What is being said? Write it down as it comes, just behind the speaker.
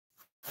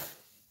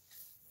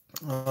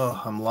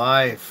Oh, I'm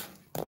live.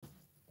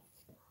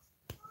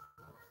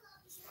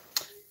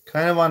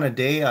 Kind of on a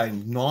day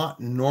I'm not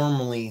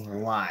normally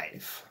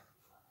live.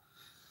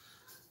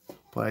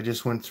 But I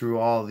just went through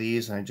all of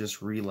these and I just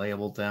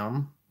relabeled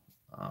them.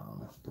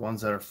 The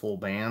ones that are full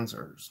bands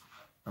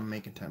I'm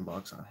making 10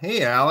 bucks on.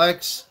 Hey,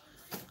 Alex.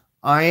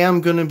 I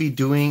am going to be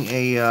doing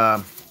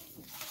a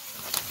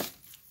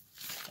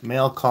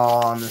mail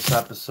call on this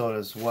episode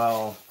as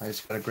well. I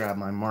just got to grab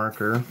my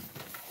marker.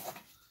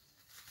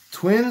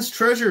 Twins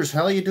Treasures,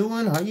 how you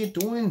doing? How you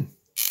doing?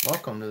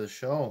 Welcome to the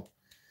show.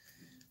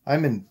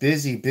 I've been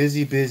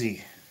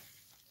busy.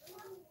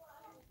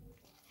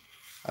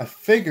 I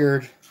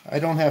figured I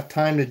don't have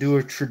time to do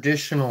a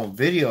traditional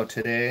video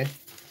today.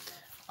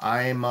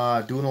 I'm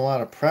doing a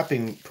lot of prep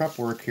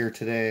work here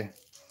today.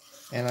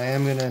 And I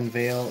am going to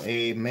unveil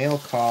a mail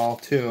call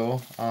too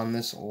on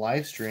this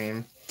live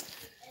stream.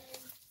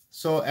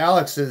 So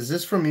Alex, is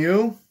this from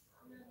you?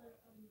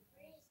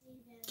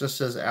 Just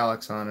says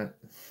Alex on it.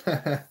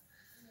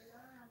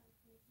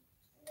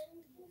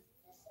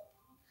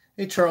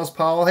 Hey, Charles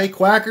Powell. Hey,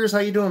 Quackers. How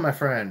you doing, my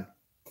friend?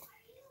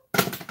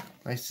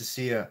 Nice to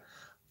see you.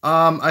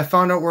 I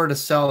found out where to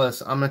sell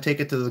this. I'm going to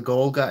take it to the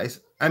gold guys.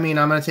 I'm going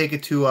to take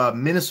it to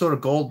Minnesota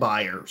gold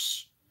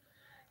buyers.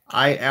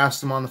 I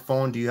asked them on the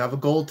phone, do you have a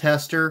gold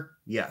tester?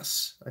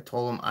 Yes. I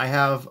told them I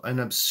have an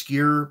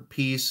obscure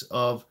piece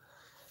of,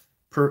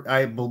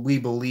 we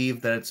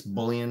believe that it's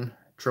bullion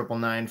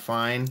 999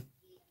 fine.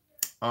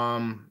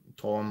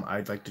 Told them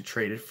I'd like to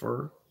trade it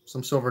for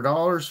some silver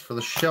dollars for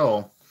the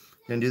show.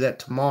 Gonna do that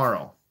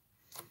tomorrow.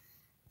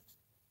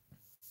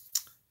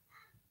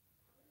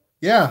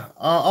 Yeah,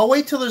 I'll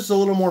wait till there's a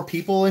little more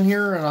people in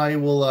here, and I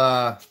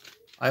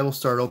will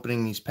start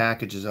opening these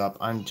packages up.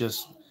 I'm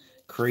just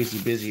crazy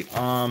busy.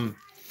 I'm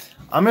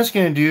just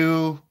gonna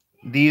do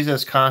these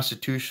as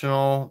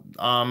constitutional.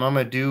 I'm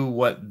gonna do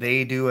what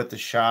they do at the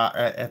shop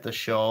at the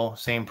show,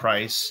 same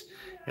price.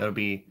 It'll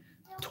be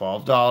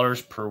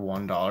 $12 per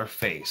 $1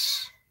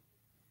 face.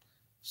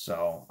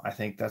 So I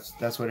think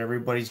that's what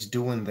everybody's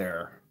doing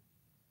there.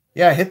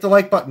 Yeah, hit the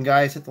like button,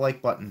 guys. Hit the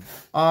like button.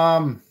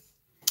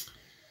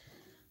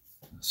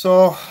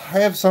 So I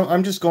have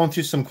I'm just going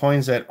through some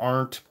coins that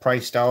aren't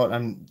priced out.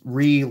 I'm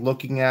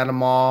re-looking at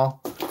them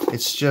all.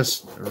 It's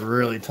just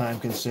really time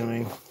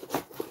consuming.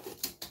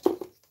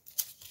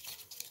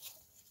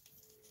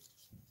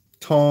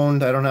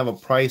 Toned, I don't have a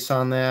price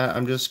on that.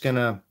 I'm just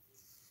gonna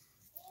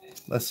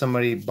let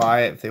somebody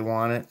buy it if they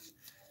want it.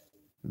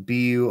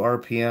 BU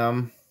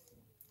RPM,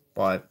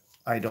 but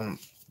I don't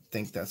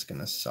think that's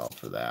gonna sell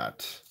for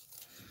that.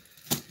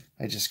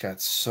 I just got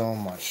so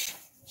much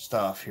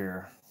stuff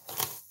here.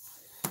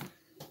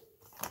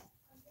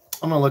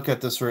 I'm going to look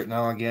at this right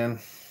now again.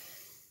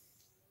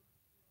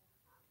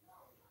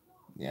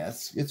 Yeah,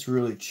 it's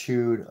really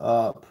chewed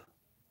up.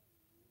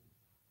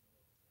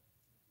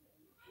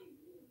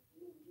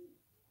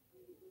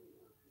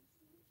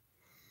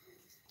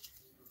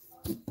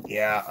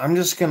 Yeah, I'm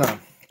going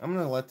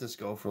to let this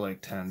go for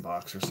like 10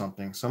 bucks or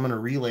something. So I'm going to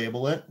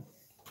relabel it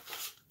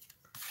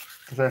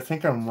because I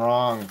think I'm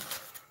wrong.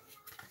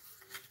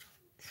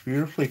 It's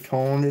beautifully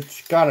toned.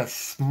 It's got a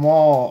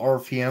small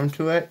RPM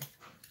to it.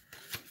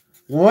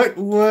 What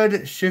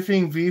would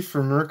shipping be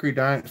for Mercury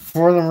Diamonds?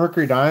 For the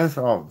Mercury Diamonds?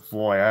 Oh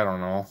boy, I don't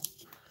know.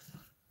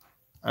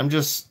 I'm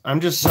just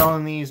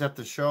selling these at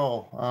the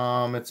show.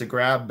 It's a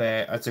grab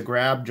bag. It's a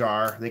grab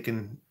jar. They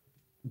can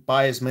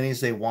buy as many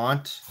as they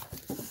want.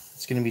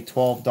 It's going to be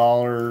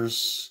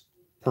 $12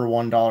 per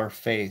 $1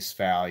 face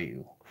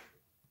value.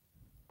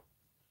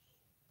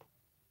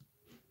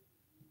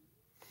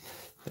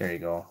 There you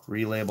go.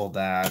 Relabel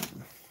that.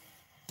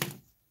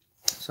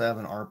 So I have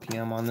an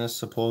RPM on this,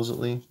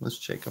 supposedly.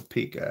 Let's take a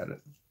peek at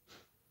it.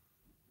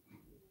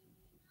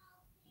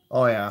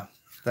 Oh, yeah.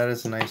 That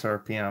is a nice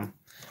RPM.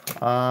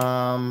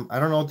 I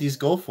don't know what these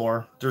go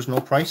for. There's no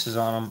prices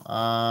on them.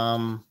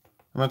 I'm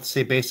going to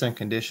say based on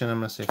condition, I'm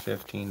going to say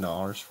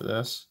 $15 for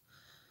this.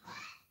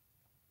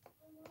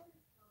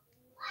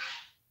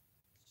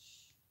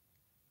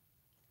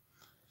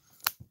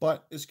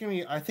 But it's going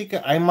to be, I think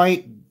I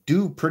might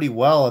do pretty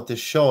well at this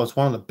show. It's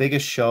one of the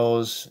biggest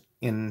shows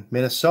in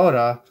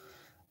Minnesota.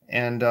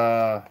 And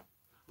I'm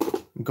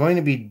going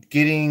to be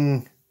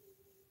getting,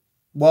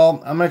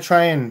 well, I'm going to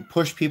try and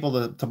push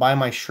people to buy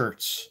my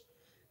shirts.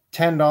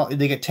 $10,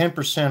 they get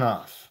 10%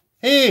 off.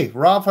 Hey,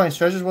 Rob Finds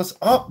Treasures, what's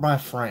up, my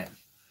friend?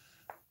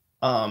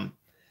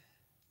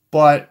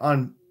 But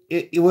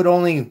it would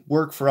only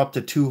work for up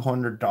to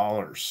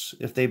 $200.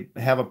 If they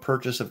have a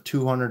purchase of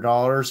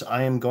 $200,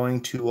 I am going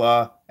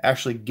to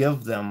actually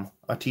give them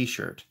a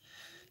t-shirt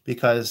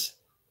because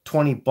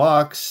 20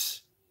 bucks,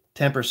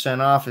 10%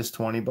 off is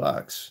 20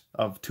 bucks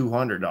of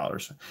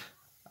 $200.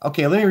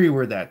 Okay, let me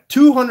reword that.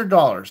 $200,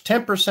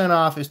 10%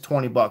 off is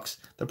 20 bucks.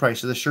 The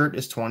price of the shirt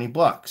is 20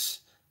 bucks.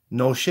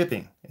 No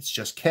shipping. It's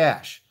just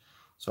cash.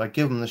 So I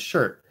give them the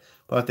shirt.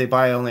 But if they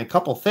buy only a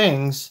couple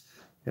things,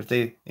 if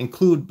they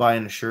include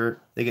buying a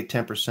shirt, they get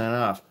 10%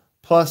 off.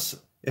 Plus,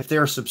 if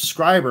they're a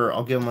subscriber,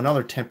 I'll give them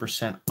another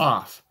 10%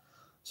 off.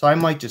 So I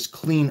might just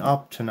clean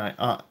up tonight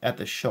at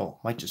the show.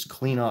 Might just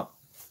clean up.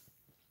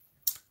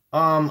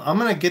 I'm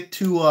gonna get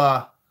to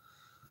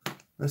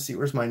let's see,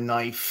 where's my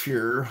knife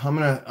here? I'm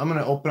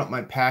gonna open up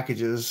my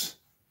packages.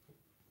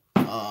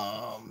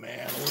 Oh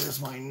man,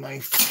 where's my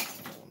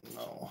knife? Oh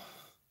no.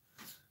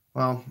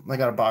 Well, I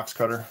got a box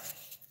cutter.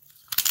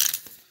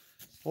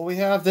 Well, we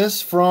have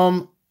this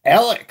from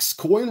Alex,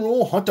 Coin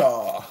Roll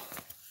Hunter.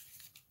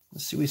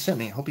 Let's see what he sent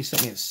me. I hope he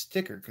sent me a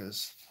sticker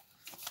because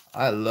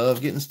I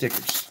love getting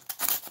stickers.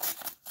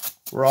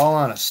 We're all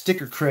on a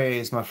sticker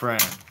craze, my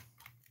friend.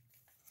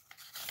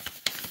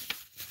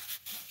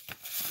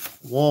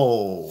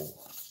 Whoa.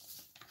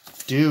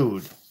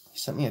 Dude, he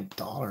sent me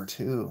 $1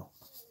 too.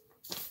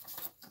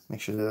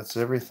 Make sure that's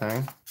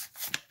everything.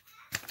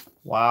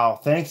 Wow.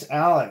 Thanks,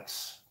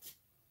 Alex.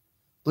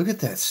 Look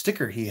at that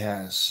sticker he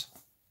has.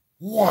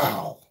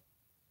 Wow.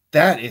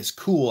 That is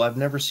cool. I've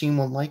never seen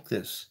one like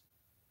this.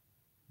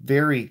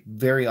 Very,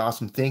 very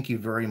awesome. Thank you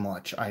very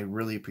much. I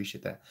really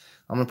appreciate that.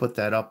 I'm going to put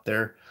that up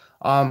there.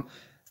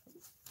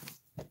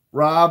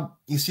 Rob,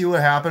 you see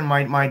what happened?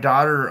 My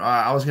daughter,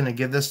 I was going to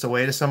give this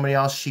away to somebody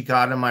else. She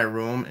got in my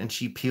room and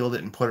she peeled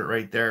it and put it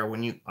right there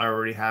when I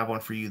already have one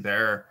for you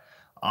there.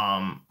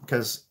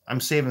 Because I'm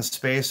saving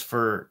space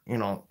for,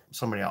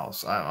 somebody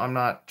else. I'm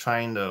not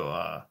trying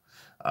to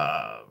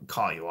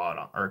call you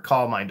out or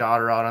call my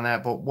daughter out on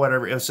that, but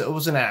whatever. It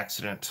was an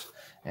accident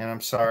and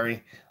I'm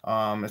sorry.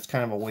 It's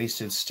kind of a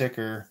wasted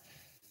sticker.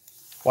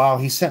 Wow.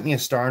 He sent me a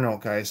star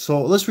note, guys.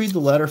 So let's read the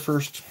letter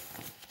first.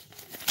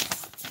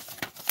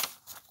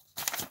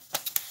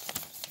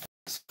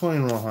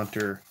 Coin Roll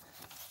Hunter.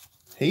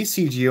 Hey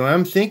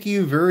CGOM, thank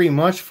you very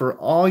much for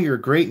all your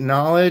great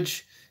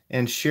knowledge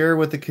and share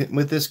with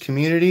this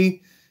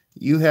community.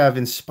 You have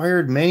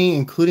inspired many,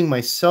 including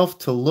myself,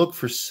 to look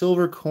for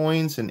silver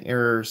coins and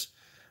errors.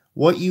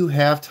 What you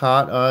have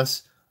taught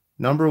us,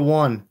 number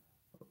one,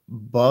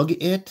 bug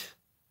it.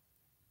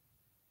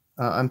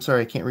 I'm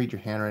sorry, I can't read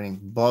your handwriting.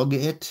 Bug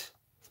it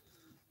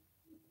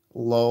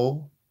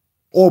low.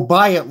 Or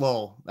buy it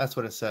low. That's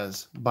what it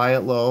says. Buy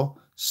it low,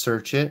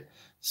 search it,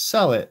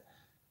 sell it,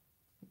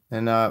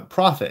 and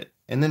profit,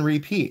 and then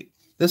repeat.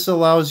 This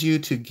allows you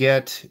to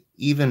get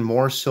even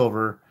more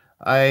silver.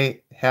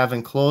 I have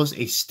enclosed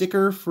a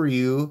sticker for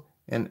you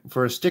and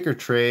for a sticker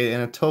trade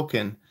and a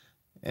token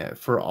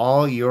for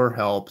all your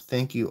help.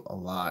 Thank you a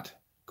lot.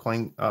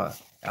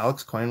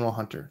 Alex Coin Roll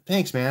Hunter.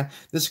 Thanks, man.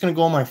 This is going to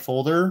go in my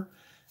folder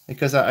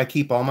because I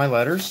keep all my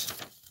letters.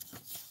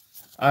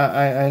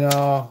 I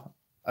know.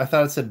 I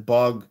thought it said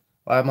bug.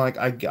 I'm like,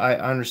 I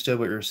understood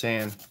what you were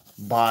saying.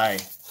 Buy.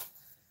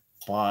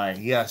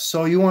 Yeah,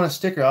 so you want a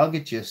sticker? I'll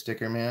get you a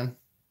sticker, man.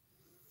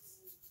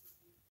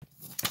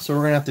 So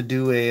we're gonna have to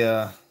do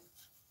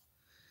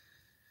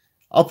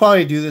I'll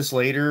probably do this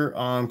later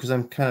because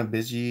I'm kind of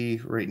busy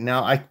right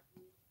now.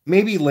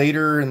 Maybe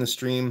later in the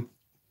stream.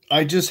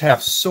 I just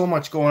have so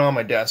much going on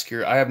my desk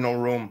here. I have no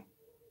room.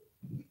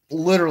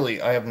 Literally,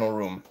 I have no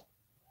room.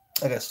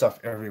 I got stuff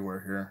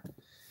everywhere here.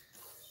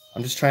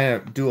 I'm just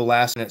trying to do a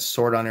last minute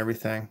sort on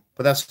everything,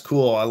 but that's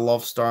cool. I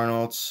love star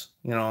notes.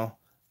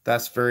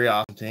 That's very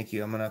awesome. Thank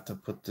you. I'm gonna have to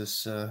put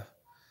this.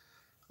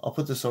 I'll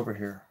put this over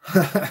here.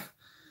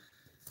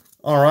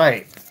 All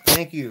right.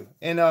 Thank you.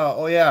 And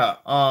oh yeah.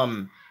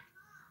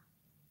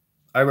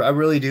 I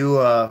really do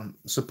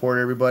support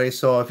everybody.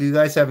 So if you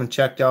guys haven't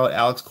checked out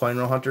Alex Coin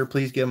Roll Hunter,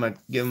 please give him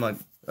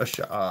a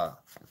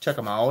check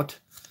him out.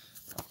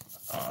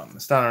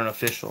 It's not an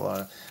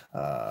official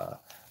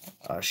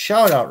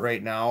shout out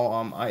right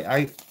now.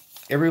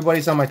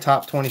 Everybody's on my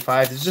top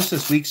 25. It's just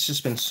this week's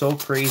just been so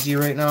crazy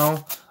right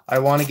now. I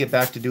want to get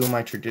back to doing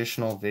my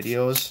traditional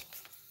videos.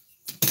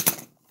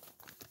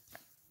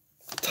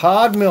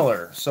 Todd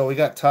Miller. So we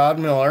got Todd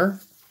Miller.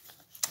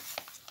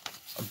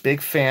 A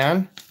big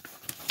fan.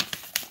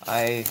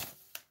 I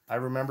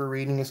remember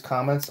reading his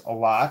comments a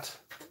lot.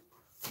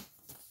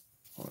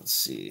 Let's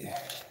see.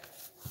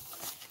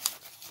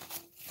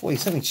 Boy, he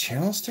sent me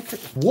channel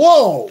stickers.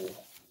 Whoa!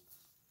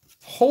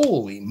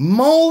 Holy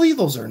moly,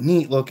 those are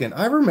neat looking.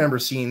 I remember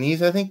seeing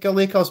these. I think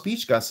Lake House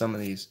Beach got some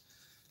of these.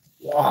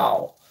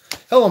 Wow.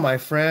 Hello, my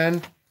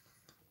friend.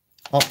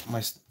 Oh,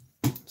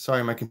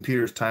 sorry, my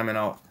computer's timing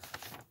out.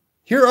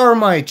 Here are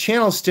my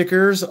channel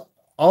stickers.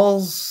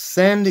 I'll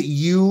send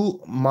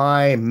you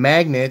my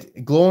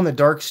magnet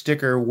glow-in-the-dark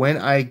sticker when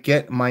I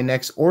get my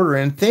next order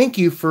in. Thank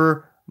you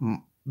for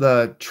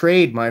the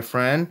trade, my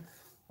friend.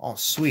 Oh,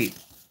 sweet.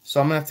 So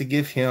I'm going to have to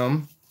give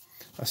him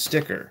a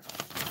sticker.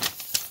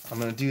 I'm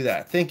going to do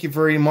that. Thank you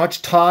very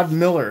much, Todd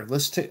Miller.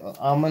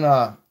 I'm going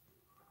to...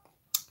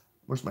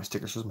 Where's my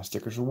stickers?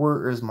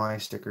 Where is my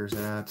stickers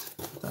at?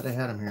 I thought I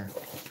had them here.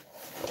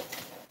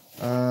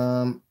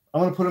 I'm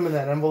going to put them in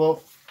that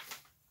envelope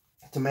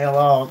to mail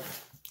out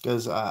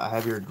because I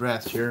have your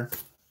address here.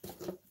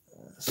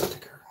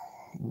 Sticker.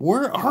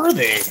 Where are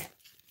they?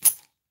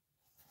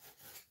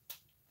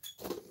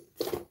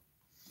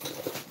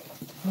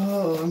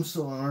 Oh, I'm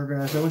so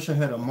unorganized. I wish I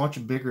had a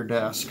much bigger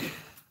desk.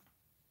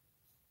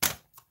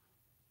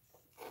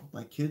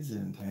 My kids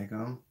didn't take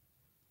them.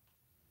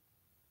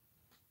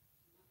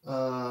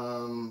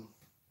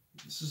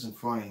 This isn't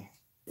funny.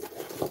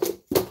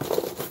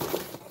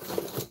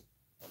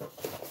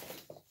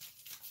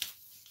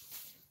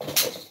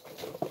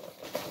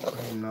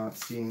 I'm not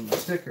seeing the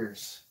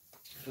stickers.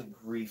 Good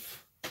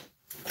grief.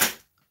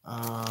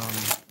 Why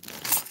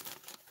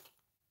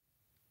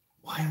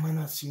am I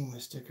not seeing my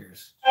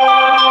stickers?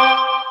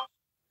 I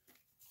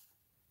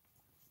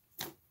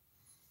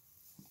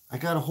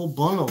got a whole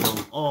bundle of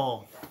them.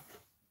 Oh,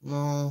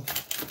 no.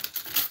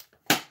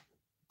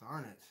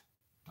 Darn it.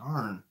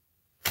 Darn.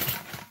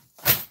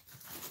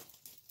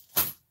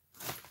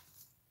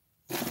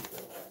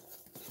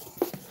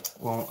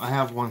 Well, I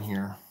have one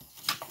here.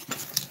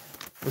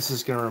 This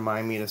is going to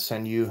remind me to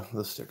send you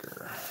the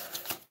sticker.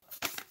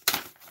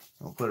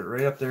 I'll put it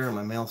right up there in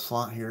my mail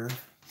slot here.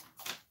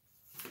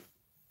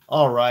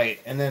 All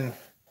right. And then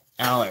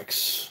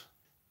Alex.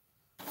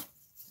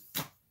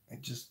 I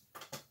just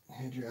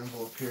had your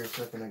envelope here a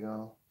second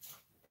ago.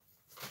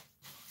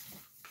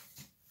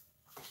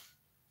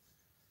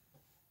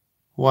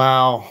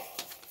 Wow.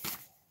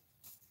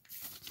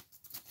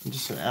 I'm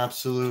just an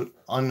absolute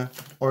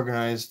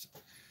unorganized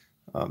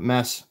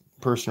mess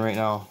person right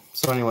now.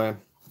 So anyway,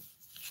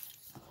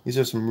 these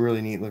are some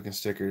really neat looking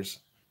stickers.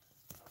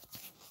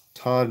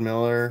 Todd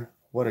Miller,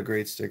 what a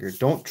great sticker.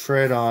 Don't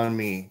tread on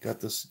me. Got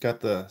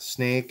the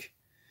snake.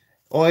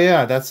 Oh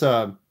yeah, that's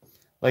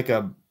like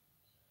a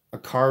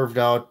carved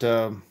out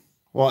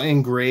well,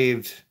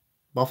 engraved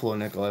buffalo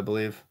nickel, I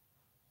believe.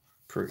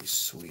 Pretty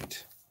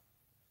sweet.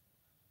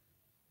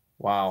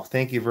 Wow,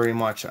 thank you very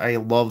much. I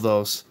love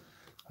those.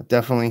 I'm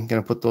definitely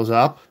gonna put those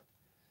up.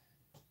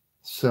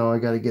 So I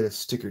got to get a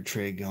sticker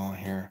tray going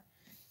here.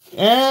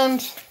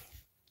 And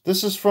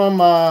this is from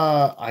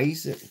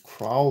Isaac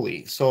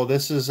Crowley. So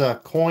this is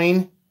a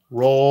coin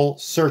roll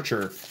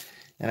searcher.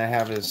 And I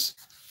have his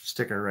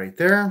sticker right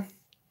there.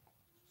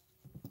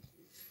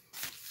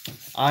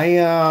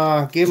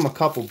 I gave him a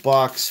couple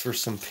bucks for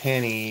some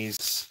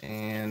pennies.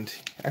 And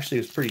actually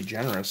it was pretty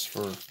generous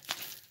for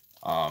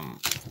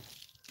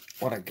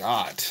what I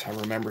got. I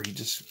remember he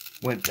just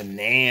went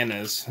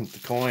bananas with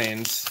the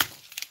coins.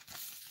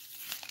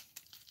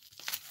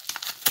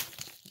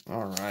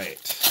 All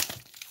right.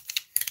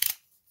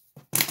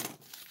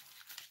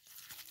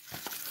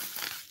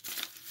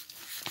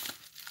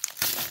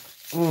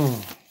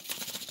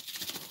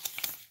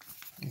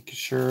 Making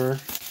sure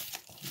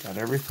got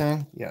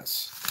everything.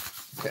 Yes.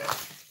 Okay.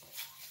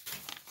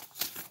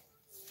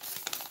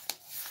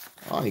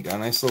 Oh, you got a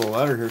nice little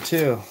letter here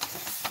too.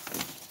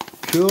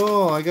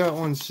 Cool. I got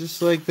ones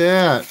just like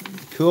that.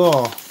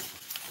 Cool.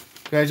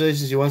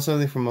 Congratulations, you won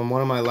something from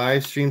one of my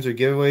live streams or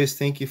giveaways.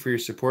 Thank you for your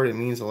support. It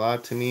means a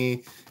lot to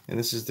me. And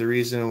this is the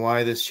reason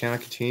why this channel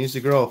continues to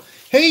grow.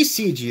 Hey,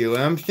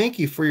 CGUM, thank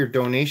you for your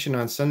donation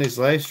on Sunday's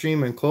live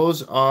stream. And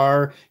close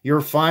are your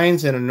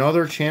fines and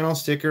another channel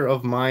sticker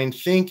of mine.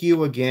 Thank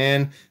you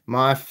again,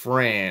 my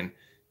friend.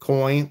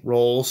 Coin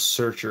Roll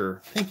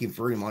Searcher. Thank you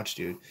very much,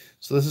 dude.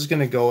 So this is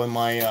going to go in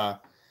my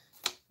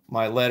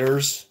my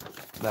letters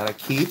that I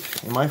keep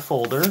in my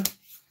folder.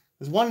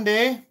 Because one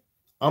day,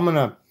 I'm going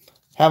to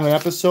have an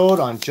episode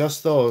on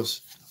just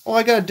those. Oh,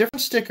 I got a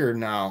different sticker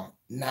now.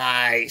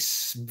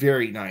 Nice.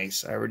 Very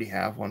nice. I already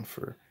have one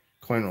for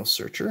Coin Roll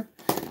Searcher.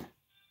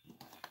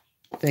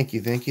 Thank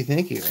you, thank you,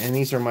 thank you. And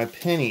these are my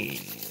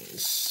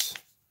pennies.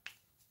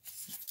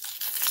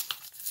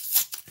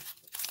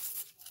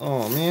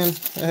 Oh, man.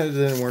 That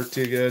didn't work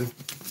too good.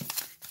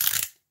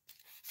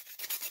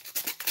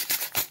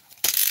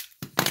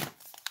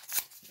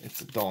 It's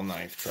a dull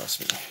knife,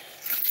 trust me.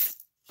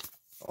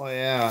 Oh,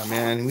 yeah,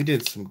 man. We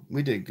did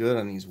good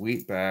on these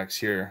wheat backs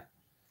here.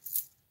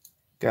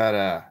 Got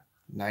a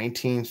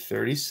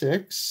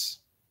 1936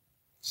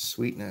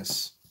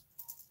 sweetness.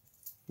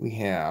 We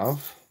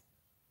have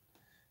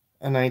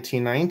a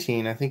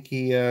 1919. I think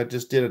he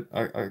just did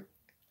a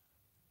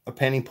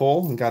penny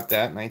pull and got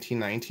that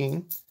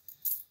 1919.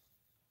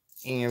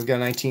 And we've got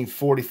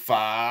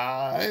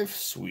 1945.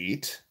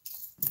 Sweet.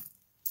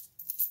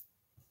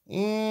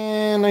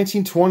 And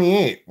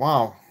 1928.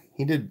 Wow,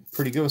 he did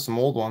pretty good with some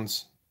old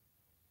ones.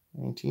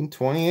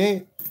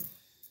 1928.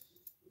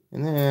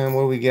 And then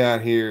what do we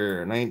got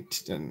here? We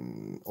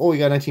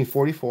got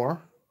 1944.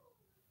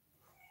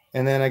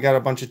 And then I got a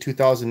bunch of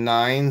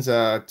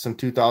 2009s, some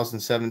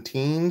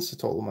 2017s. I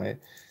told them if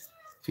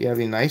you have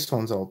any nice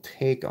ones, I'll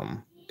take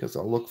them. Because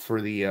I'll look for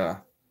the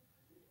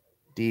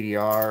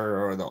DDR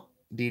or the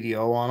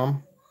DDO on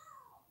them.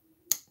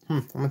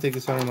 I'm going to take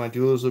this out of my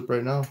jeweler's loop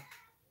right now.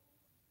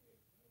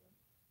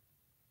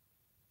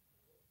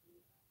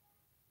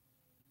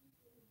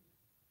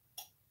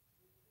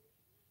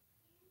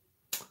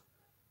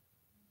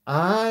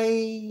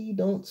 I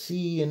don't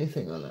see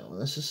anything on that one.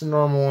 That's just a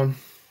normal one.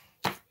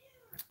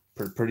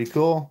 Pretty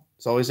cool.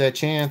 It's always that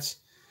chance.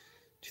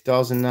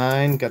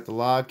 2009, got the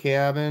log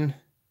cabin.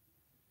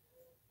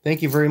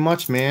 Thank you very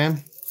much,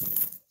 man.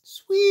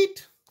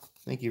 Sweet.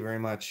 Thank you very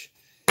much.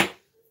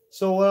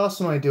 So what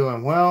else am I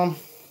doing? Well,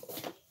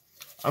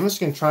 I'm just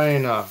going to try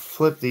and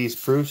flip these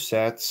proof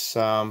sets.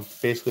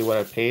 Basically what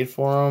I paid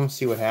for them.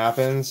 See what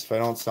happens. If I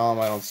don't sell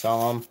them, I don't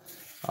sell them.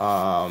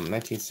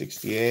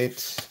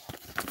 1968.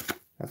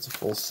 That's a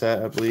full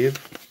set, I believe.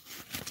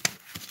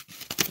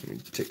 Let me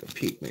take a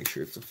peek, make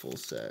sure it's a full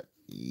set.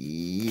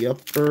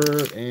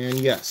 Yepper, and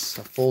yes,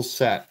 a full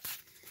set.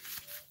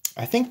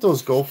 I think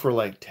those go for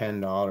like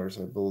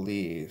 $10, I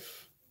believe.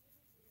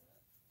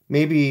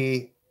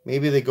 Maybe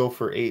they go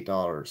for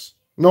 $8.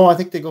 No, I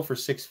think they go for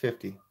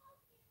 $6.50.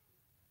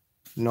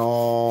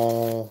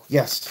 No,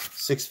 yes,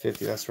 $6.50.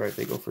 That's right.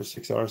 They go for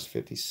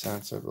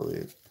 $6.50, I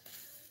believe.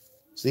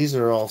 So these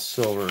are all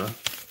silver.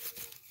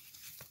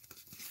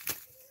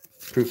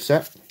 Proof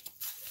set.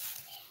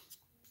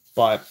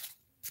 But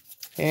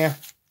yeah,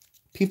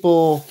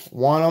 people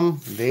want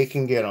them, they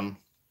can get them.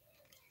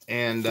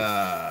 And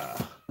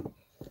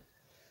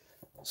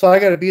so I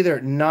got to be there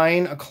at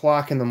 9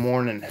 o'clock in the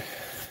morning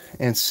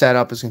and set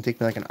up. It's going to take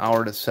me like an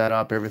hour to set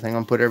up everything. I'm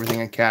going to put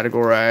everything and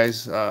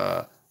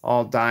categorize,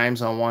 all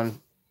dimes on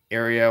one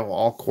area,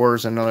 all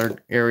cores another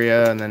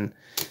area, and then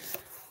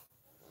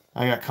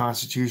I got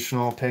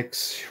constitutional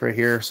picks right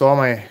here. So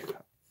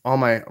all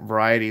my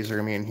varieties are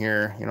going to be in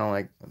here, you know,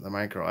 like the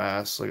micro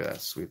S. Look at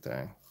that sweet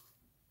thing.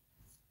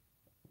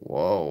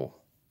 Whoa.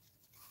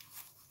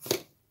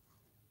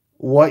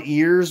 What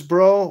years,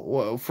 bro?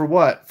 Whoa, for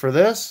what? For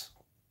this?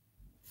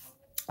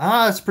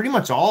 It's pretty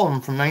much all of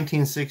them from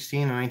 1916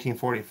 to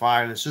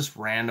 1945. It's just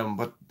random,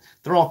 but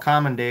they're all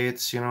common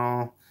dates, you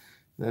know.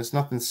 There's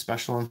nothing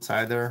special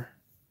inside there.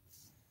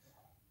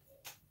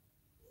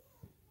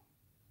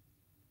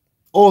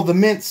 Oh, the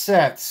mint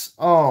sets.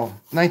 Oh,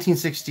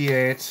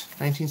 1968.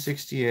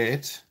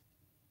 1968.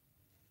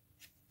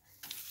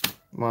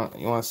 You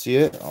want to see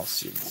it? I'll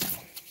see it.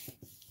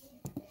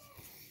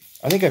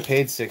 I think I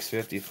paid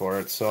 $6.50 for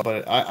it. So,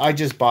 but I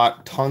just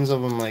bought tons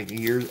of them like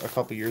a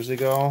couple years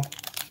ago,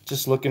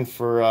 just looking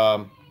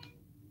for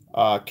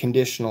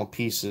conditional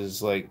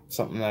pieces, like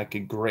something that I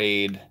could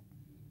grade.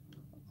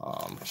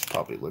 I should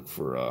probably look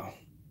for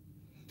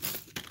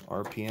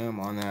RPM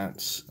on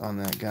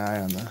that guy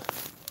on the.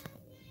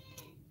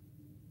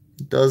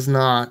 Does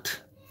not.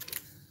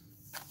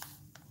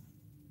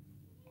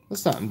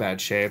 It's not in bad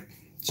shape.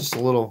 It's just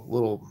a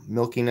little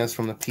milkiness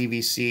from the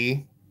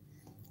PVC,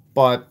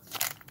 but.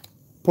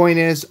 Point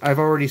is, I've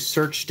already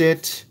searched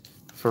it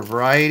for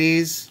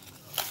varieties,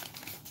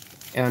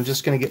 and I'm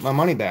just going to get my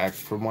money back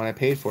from what I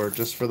paid for it,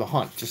 just for the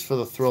hunt, just for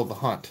the thrill of the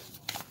hunt.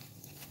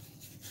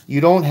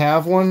 You don't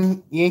have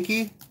one,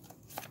 Yankee?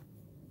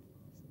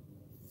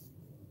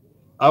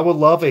 I would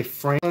love a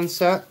Franklin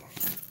set.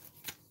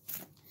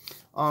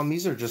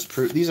 These are just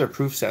these are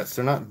proof sets.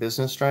 They're not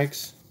business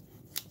strikes.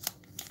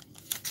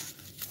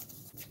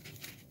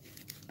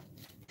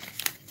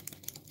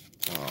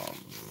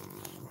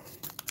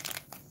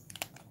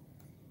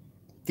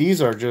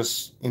 These are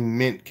just in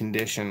mint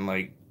condition.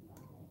 Like,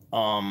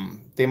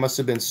 they must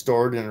have been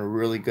stored in a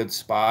really good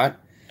spot.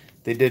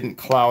 They didn't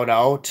cloud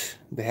out.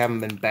 They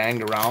haven't been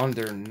banged around.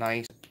 They're in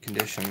nice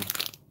condition.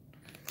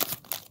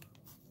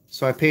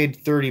 So I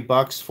paid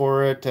 $30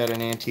 for it at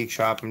an antique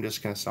shop. I'm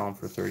just going to sell them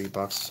for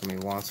 $30. If somebody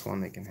wants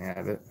one, they can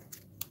have it.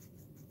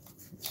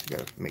 So you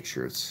got to make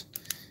sure it's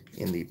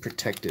in the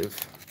protective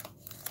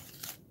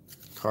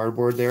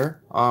cardboard there.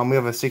 We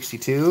have a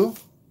 62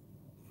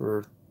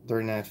 for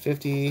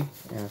 $39.50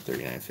 and a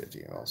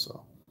 $39.50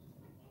 also.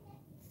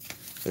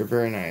 They're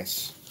very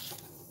nice.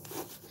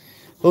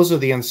 Those are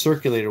the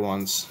uncirculated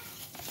ones.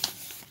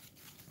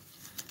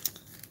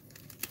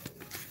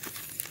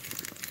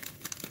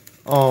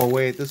 Oh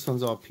wait, this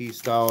one's all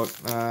pieced out.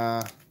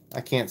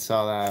 I can't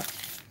sell that.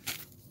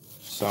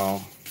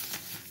 So,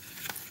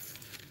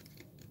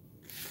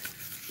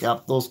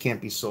 yep, those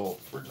can't be sold.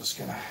 We're just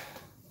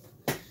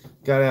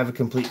gotta have a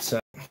complete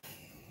set.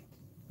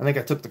 I think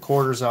I took the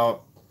quarters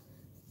out.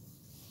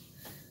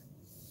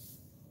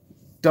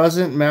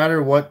 Doesn't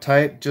matter what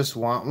type, just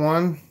want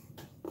one.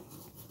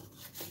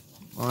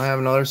 I have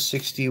another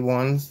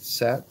 61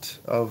 set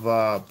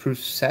of proof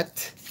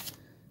set.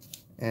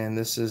 And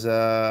this is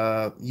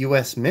a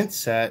US Mint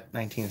set,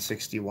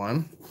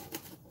 1961.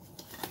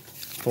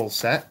 Full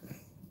set.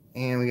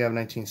 And we have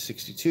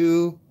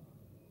 1962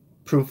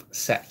 proof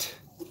set.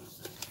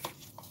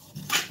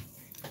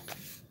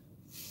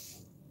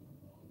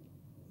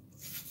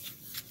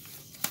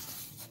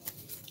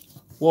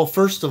 Well,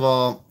 first of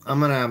all, I'm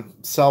gonna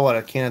sell what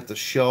I can at the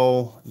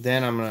show.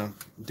 Then I'm gonna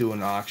do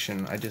an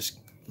auction.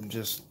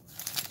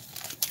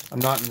 I'm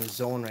not in the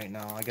zone right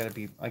now. I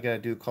gotta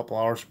do a couple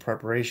hours of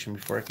preparation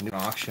before I can do an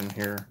auction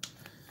here.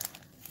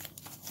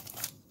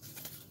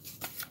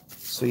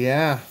 So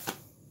yeah,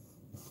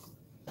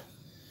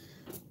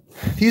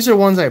 these are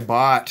ones I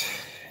bought,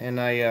 and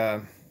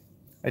I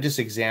just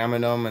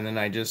examined them, and then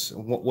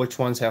which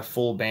ones have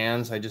full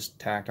bands, I just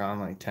tacked on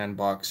like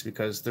 $10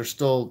 because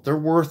they're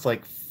worth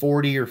like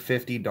 $40 or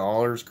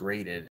 $50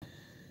 graded.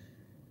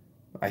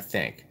 I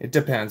think it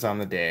depends on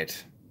the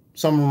date.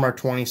 Some of them are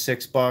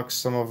 $26,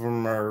 some of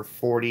them are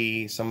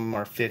 $40, some of them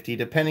are $50,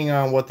 depending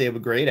on what they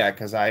would grade at,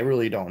 because I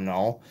really don't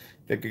know.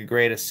 If it could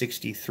grade a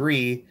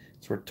 63,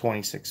 it's worth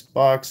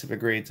 $26. If it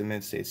grades a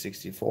mid-state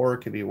 64, it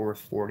could be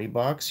worth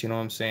 $40. You know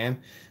what I'm saying?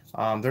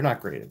 They're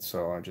not graded,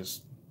 so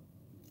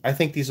I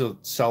think these will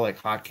sell like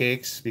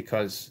hotcakes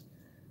because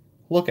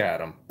Look at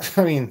them.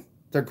 I mean,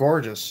 they're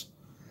gorgeous.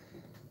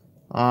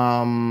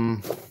 I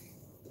don't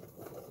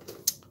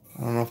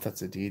know if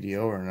that's a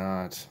DDO or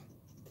not.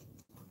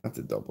 I have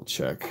to double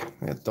check.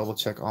 I have to double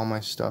check all my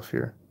stuff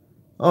here.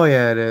 Oh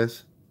yeah, it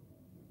is.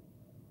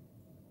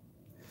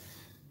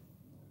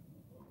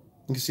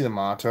 You can see the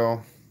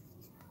motto.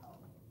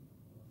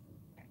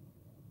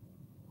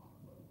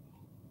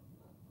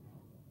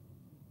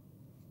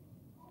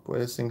 Boy,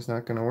 this thing's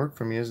not going to work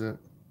for me, is it?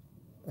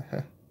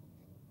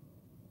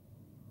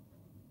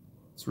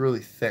 It's really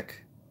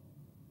thick.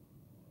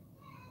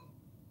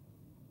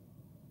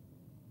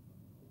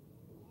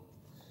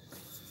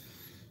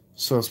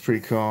 So it's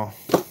pretty cool.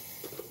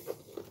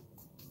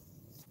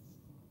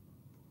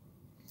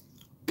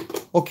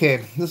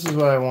 Okay, this is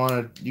what I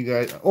wanted you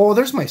guys. Oh,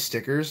 there's my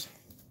stickers.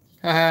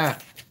 Haha.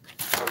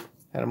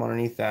 Had them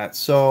underneath that.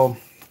 So,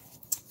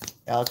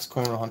 Alex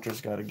Corner Hunter's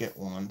got to get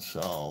one.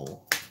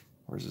 So,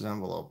 where's his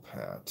envelope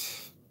at?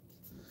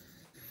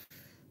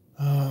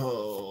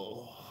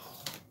 Oh,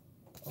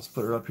 let's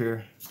put it up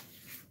here.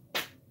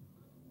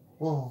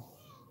 Whoa.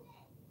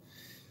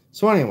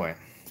 So anyway,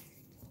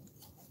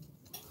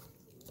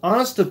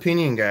 honest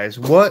opinion, guys.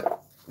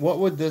 What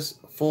would this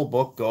full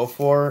book go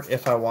for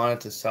if I wanted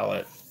to sell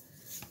it?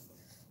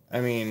 I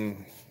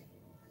mean,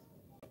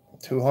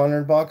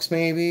 $200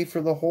 maybe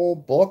for the whole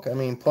book. I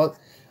mean, plus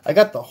I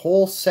got the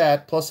whole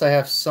set. Plus I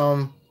have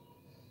some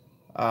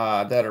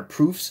that are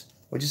proofs.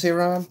 What'd you say,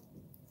 Rob?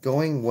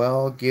 Going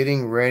well,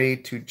 getting ready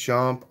to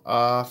jump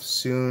off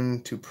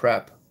soon to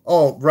prep.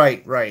 Oh,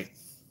 right.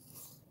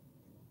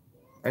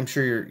 I'm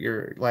sure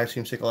your live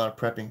streams take a lot of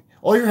prepping.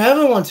 Oh, you're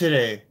having one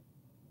today.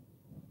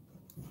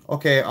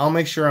 Okay, I'll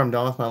make sure I'm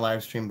done with my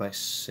live stream by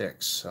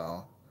 6.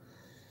 So,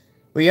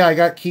 but yeah, I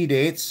got key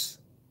dates,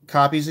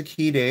 copies of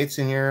key dates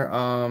in here.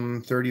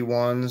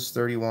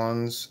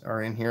 31s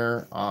are in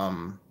here.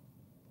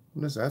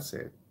 What does that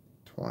say?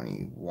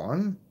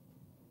 21.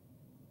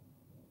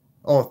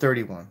 Oh,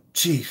 31.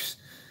 Jeez.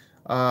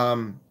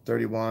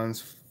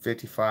 31s,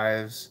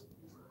 55s.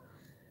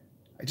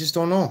 I just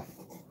don't know.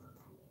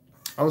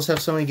 I'll just have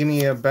somebody give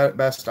me a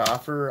best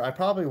offer. I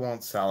probably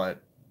won't sell it.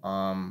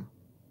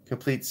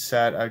 Complete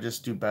set. I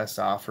just do best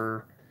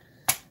offer.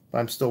 But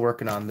I'm still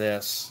working on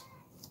this.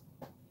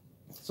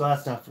 So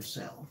that's not for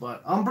sale.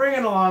 But I'm bringing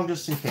it along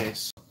just in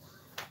case.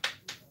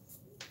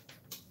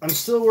 I'm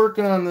still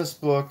working on this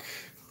book.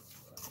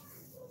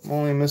 I'm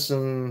only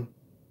missing...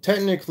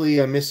 Technically,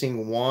 I'm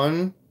missing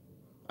 1.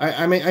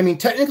 I mean,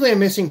 technically I'm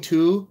missing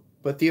 2.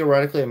 But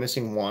theoretically, I'm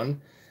missing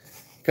 1.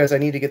 Because I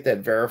need to get that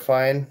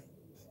verified.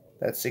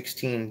 That's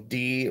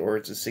 16D or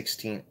it's a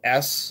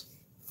 16S.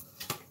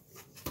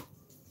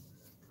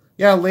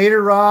 Yeah,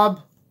 later,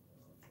 Rob.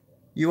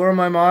 You are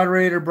my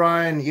moderator,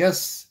 Brian.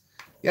 Yes,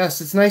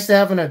 it's nice to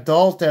have an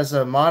adult as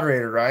a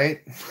moderator,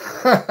 right?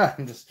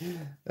 I'm just,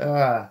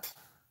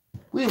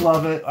 we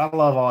love it. I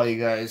love all you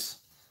guys.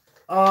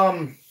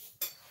 I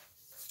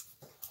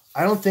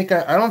don't think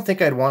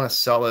I'd want to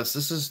sell this.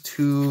 This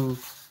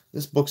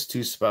book's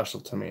too special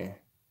to me.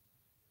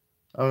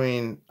 I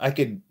mean, I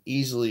could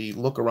easily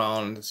look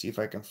around to see if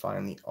I can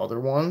find the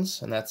other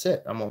ones, and that's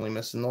it. I'm only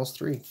missing those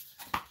 3.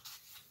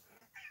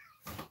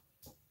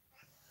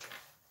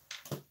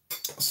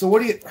 So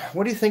what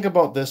do you think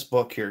about this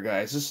book here,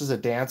 guys? This is a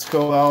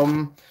Dansko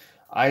album.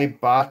 I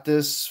bought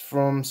this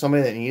from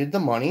somebody that needed the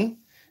money.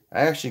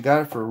 I actually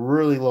got it for a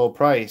really low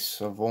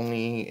price of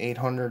only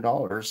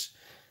 $800.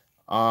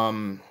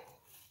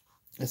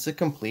 It's a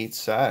complete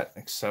set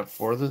except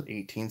for the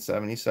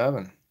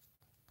 1877.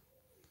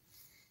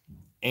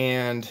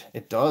 And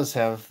it does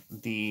have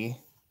the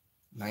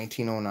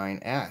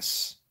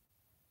 1909S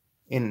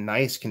in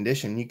nice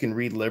condition. You can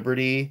read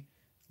Liberty.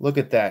 Look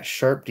at that.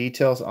 Sharp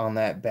details on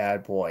that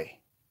bad boy.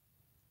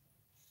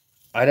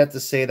 I'd have to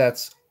say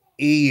that's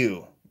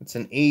AU. It's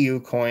an AU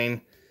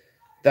coin.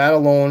 That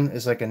alone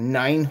is like a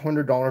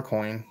 $900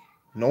 coin.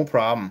 No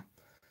problem.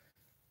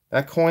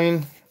 That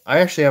coin, I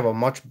actually have a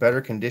much better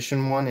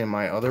condition one in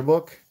my other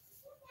book.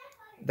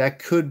 That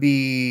could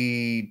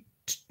be,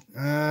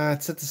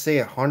 it's set to say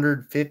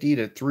 150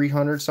 to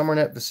 300, somewhere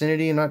in that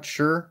vicinity. I'm not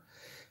sure.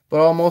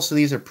 But most of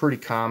these are pretty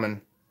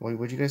common.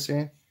 What'd you guys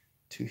say?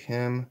 To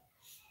him.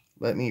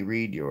 Let me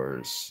read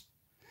yours.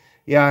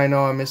 Yeah, I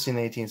know I'm missing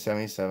the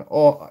 1877.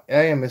 Oh,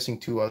 I am missing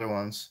 2 other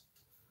ones.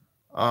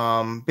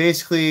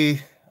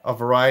 Basically, a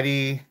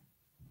variety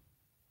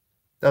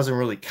doesn't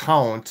really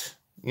count.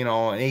 You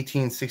know, an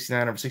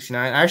 1869 over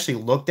 69. I actually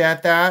looked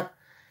at that.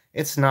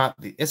 It's not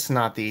the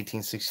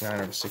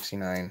 1869 over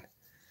 69.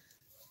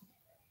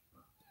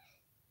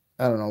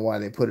 I don't know why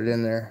they put it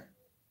in there.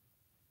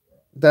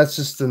 That's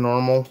just the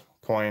normal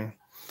coin.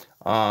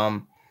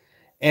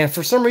 And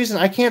for some reason,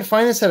 I can't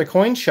find this at a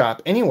coin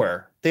shop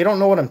anywhere. They don't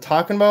know what I'm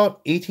talking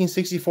about.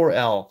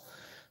 1864L.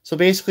 So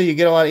basically, you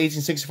get a lot of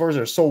 1864s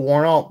that are so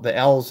worn out, the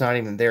L is not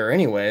even there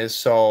anyways.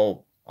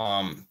 So,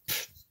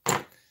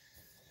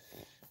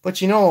 but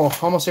you know,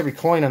 almost every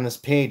coin on this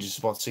page is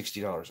about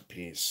 $60 a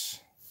piece.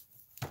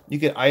 You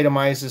could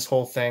itemize this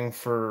whole thing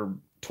for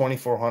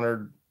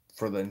 $2,400,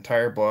 for the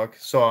entire book.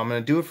 So I'm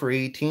going to do it for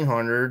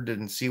 1800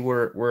 and see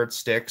where it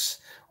sticks.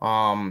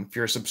 If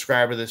you're a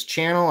subscriber to this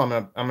channel, I'm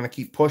going to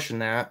keep pushing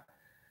that.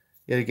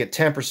 You'll get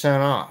 10%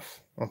 off,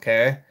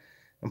 okay?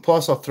 And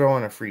plus I'll throw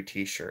in a free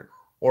t-shirt.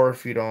 Or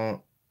if you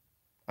don't,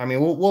 I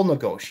mean, we'll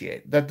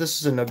negotiate. That this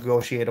is a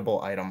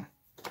negotiable item.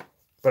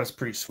 But it's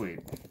pretty sweet.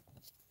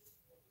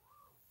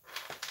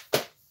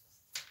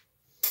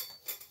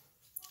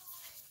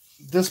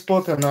 This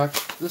book I'm not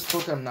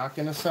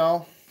going to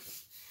sell.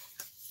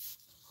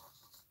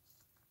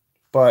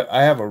 But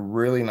I have a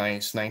really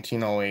nice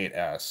 1908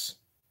 S.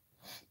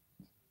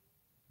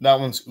 That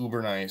one's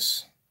uber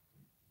nice.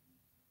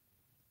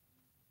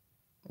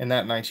 And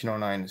that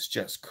 1909 is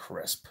just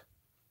crisp.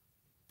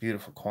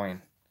 Beautiful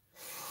coin.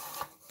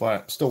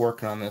 But I'm still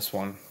working on this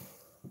one.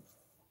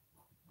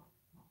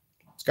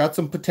 It's got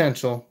some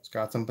potential. It's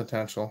got some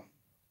potential.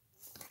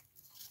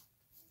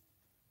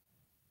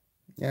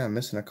 Yeah, I'm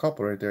missing a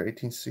couple right there.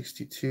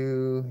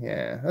 1862.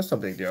 Yeah, that's no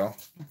big deal.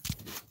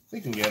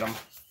 We can get them.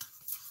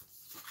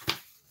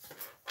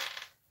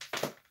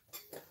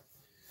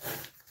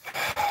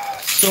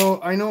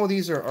 So I know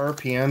these are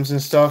RPMs and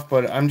stuff,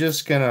 but I'm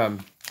just gonna,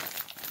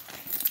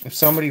 if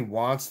somebody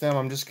wants them,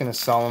 I'm just gonna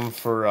sell them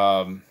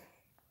for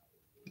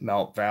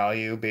melt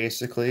value,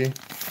 basically.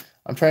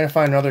 I'm trying to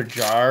find another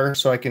jar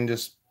so I can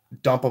just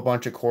dump a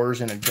bunch of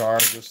quarters in a jar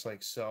just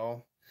like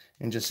so,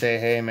 and just say,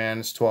 hey man,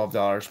 it's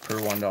 $12 per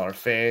 $1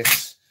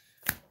 face.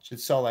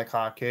 Should sell like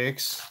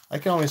hotcakes. I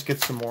can always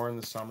get some more in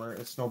the summer.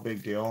 It's no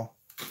big deal.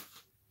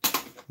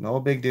 No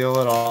big deal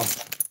at all.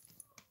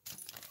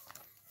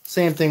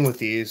 Same thing with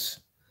these.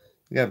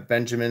 We got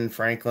Benjamin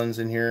Franklin's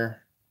in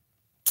here.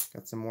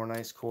 Got some more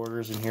nice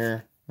quarters in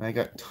here. And I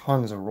got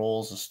tons of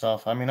rolls of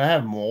stuff. I mean, I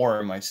have more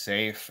in my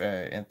safe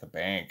at the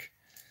bank.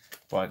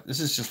 But this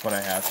is just what I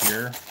have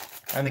here.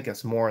 I think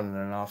it's more than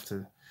enough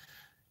to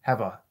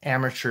have an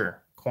amateur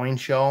coin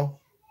show.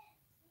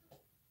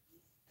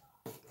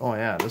 Oh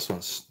yeah, this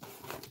one's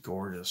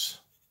gorgeous.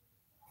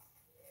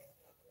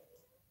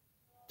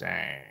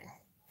 Dang.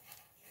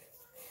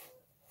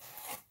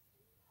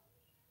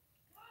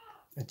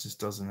 It just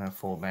doesn't have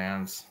full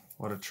bands.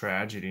 What a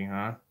tragedy,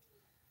 huh?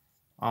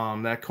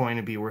 That coin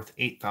would be worth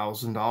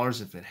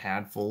 $8,000 if it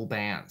had full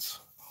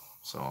bands.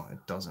 So it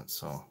doesn't,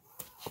 so.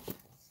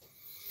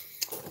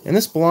 And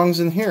this belongs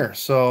in here,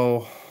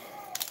 so.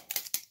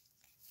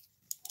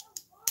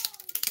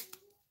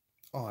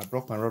 Oh, I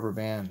broke my rubber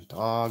band.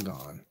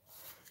 Doggone.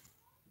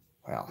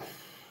 Well.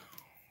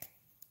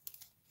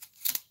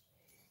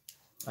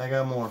 I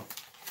got more.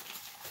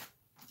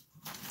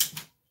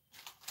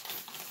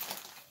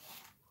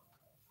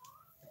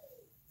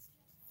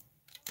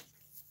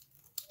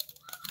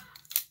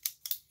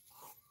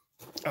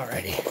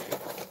 Alrighty.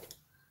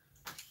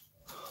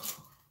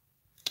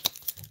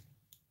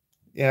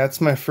 Yeah, it's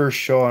my first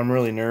show. I'm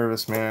really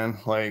nervous, man.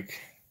 Like,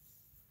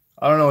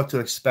 I don't know what to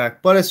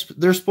expect, but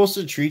they're supposed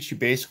to treat you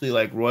basically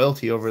like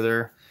royalty over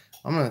there.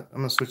 I'm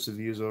gonna switch the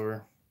views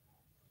over.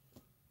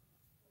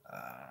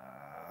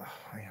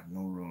 I have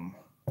no room.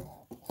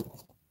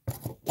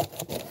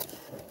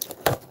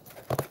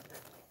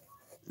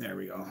 There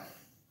we go.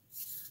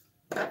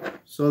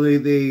 So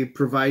they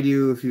provide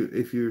you,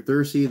 if you're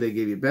thirsty, they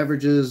give you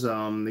beverages.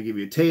 They give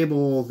you a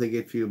table. They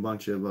give you a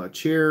bunch of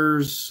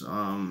chairs.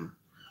 I'm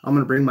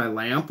gonna bring my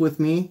lamp with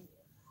me.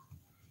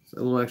 It's a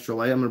little extra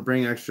light. I'm gonna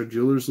bring extra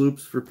jeweler's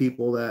loops for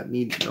people that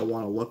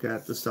want to look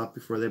at the stuff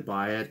before they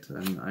buy it.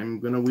 And I'm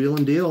gonna wheel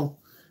and deal.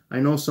 I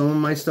know some of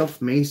my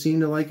stuff may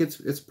seem to like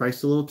it's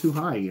priced a little too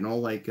high. You know,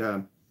 like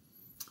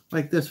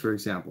this, for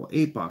example,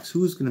 $8.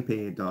 Who's going to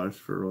pay $8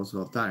 for a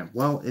Roosevelt dime?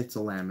 Well, it's a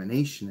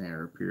lamination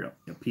error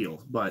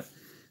appeal. But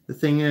the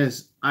thing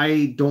is,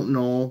 I don't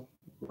know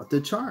what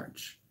to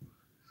charge.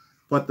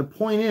 But the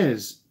point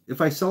is,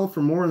 if I sell it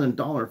for more than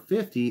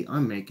 $1.50,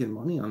 I'm making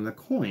money on the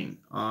coin.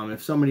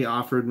 If somebody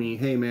offered me,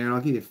 hey man, I'll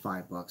give you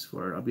 $5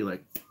 for it, I'll be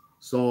like,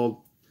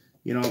 sold.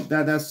 You know,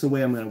 that's the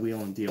way I'm going to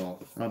wheel and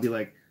deal. I'll be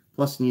like,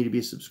 plus you need to be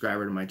a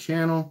subscriber to my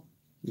channel.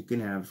 You can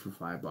have it for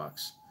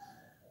 $5.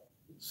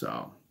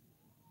 So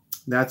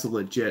that's a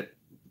legit.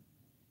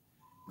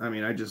 I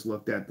mean, I just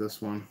looked at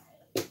this one.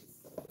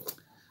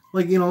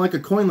 Like, you know, like a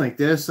coin like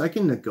this, I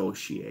can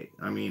negotiate.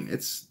 I mean,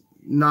 it's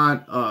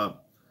not a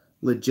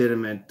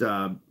legitimate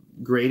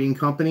grading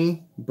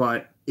company,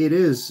 but it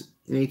is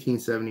an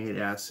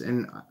 1878S,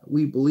 and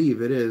we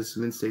believe it is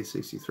Mint State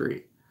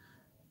 63.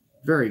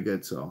 Very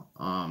good, so.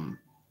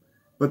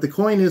 But the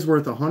coin is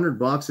worth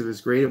 $100 if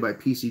it's graded by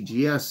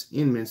PCGS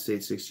in Mint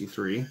State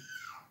 63.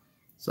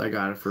 So I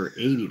got it for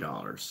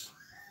 $80.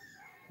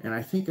 And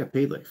I think I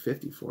paid like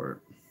 $50 for it,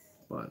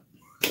 but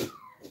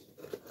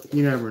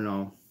you never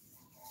know.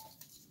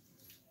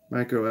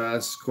 Micro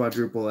S,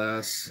 quadruple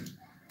S.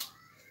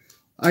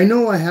 I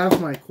know I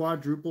have my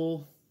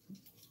quadruple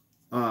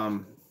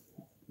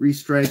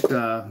restriked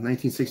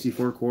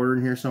 1964 quarter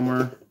in here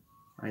somewhere.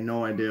 I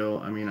know I do.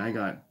 I mean, I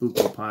got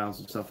buku piles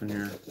of stuff in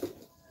here.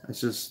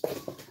 It's just,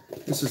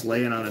 this is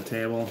laying on a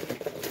table.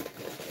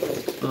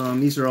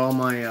 These are all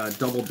my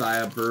double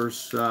dia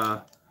burst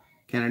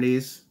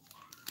Kennedys.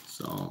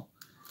 So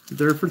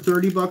They're for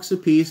 30 bucks a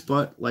piece,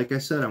 but like I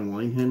said, I'm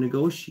willing to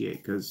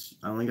negotiate because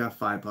I only got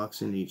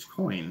 $5 in each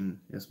coin.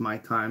 It's my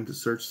time to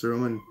search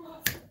through them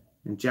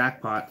and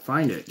jackpot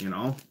find it, you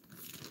know.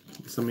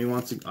 If somebody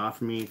wants to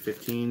offer me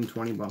 15,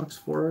 20 bucks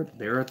for it,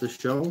 they're at the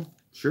show,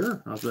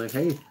 sure. I was like,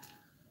 hey,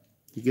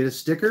 you get a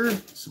sticker,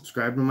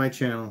 subscribe to my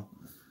channel.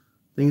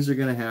 Things are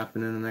gonna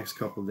happen in the next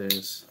couple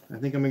days. I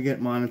think I'm gonna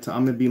get monetized.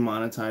 I'm gonna be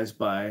monetized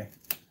by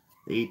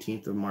the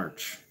 18th of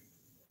March.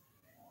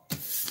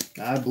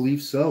 I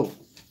believe so.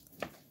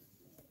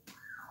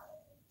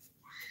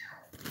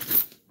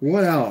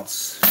 What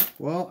else?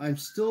 Well, I'm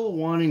still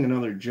wanting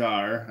another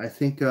jar. I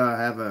think I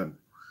have a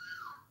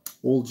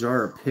old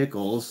jar of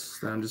pickles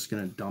that I'm just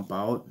gonna dump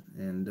out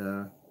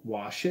and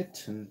wash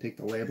it and take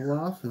the label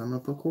off, and I'm gonna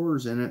put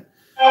quarters in it.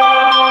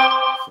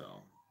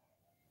 So,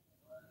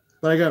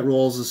 but I got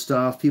rolls of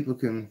stuff. People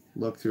can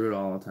look through it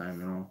all the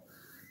time, you know.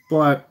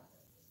 But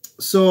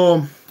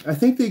so I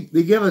think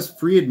they give us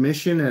free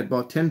admission at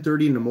about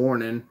 10:30 in the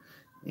morning,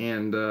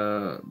 and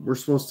we're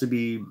supposed to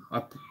be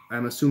up.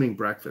 I'm assuming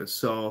breakfast.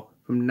 So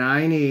from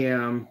 9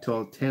 a.m.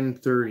 till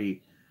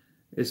 10:30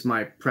 is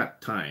my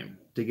prep time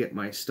to get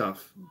my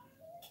stuff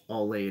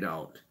all laid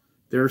out.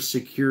 There's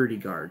security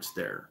guards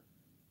there.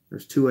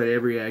 There's 2 at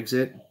every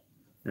exit,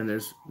 and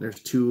there's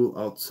 2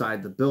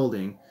 outside the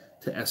building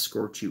to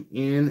escort you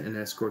in and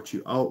escort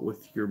you out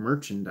with your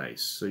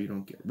merchandise so you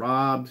don't get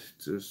robbed.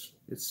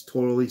 It's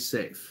totally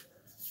safe.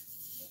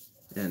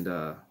 And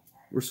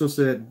we're supposed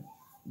to,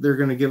 they're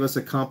going to give us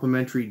a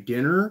complimentary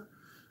dinner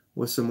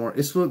with some more.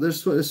 It's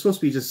supposed to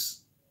be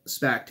just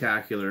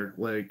spectacular.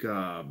 Like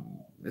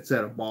it's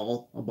at a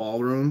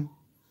ballroom.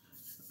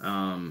 So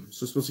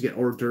we're supposed to get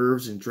hors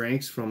d'oeuvres and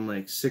drinks from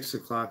like 6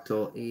 o'clock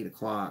till 8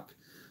 o'clock.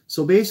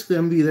 So basically,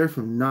 I'm going to be there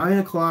from 9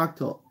 o'clock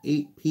till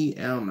 8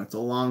 p.m. That's a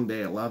long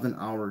day,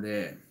 11-hour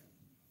day.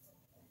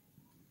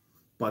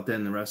 But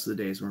then the rest of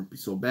the days won't be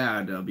so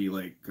bad. I'll be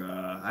like,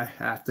 I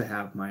have to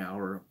have my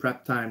hour of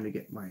prep time to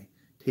get my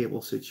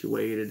table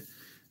situated.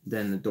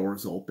 Then the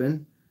doors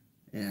open,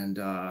 and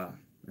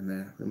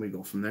then we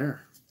go from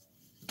there.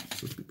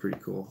 So it'll be pretty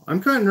cool.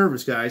 I'm kind of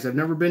nervous, guys. I've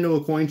never been to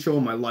a coin show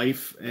in my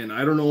life, and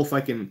I don't know if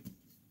I can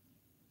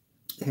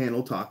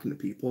handle talking to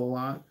people a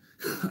lot.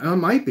 I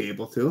might be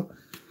able to.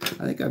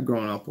 I think I've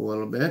grown up a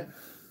little bit.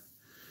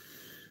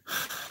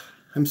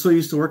 I'm so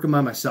used to working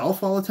by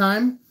myself all the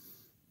time.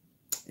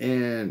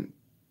 And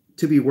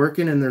to be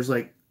working and there's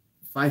like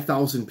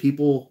 5,000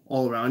 people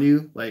all around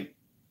you, like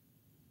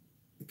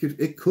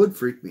it could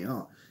freak me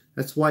out.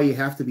 That's why you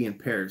have to be in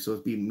pairs. So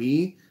it'd be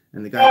me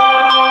and the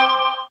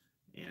guy.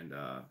 And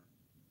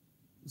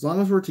as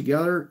long as we're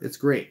together, it's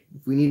great.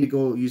 If we need to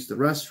go use the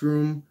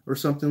restroom or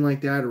something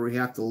like that, or we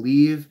have to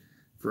leave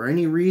for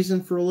any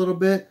reason for a little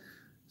bit,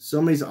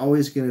 somebody's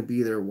always going to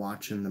be there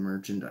watching the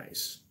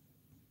merchandise.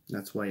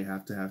 That's why you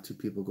have to have 2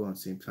 people go at the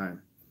same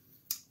time.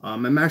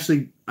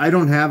 I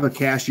don't have a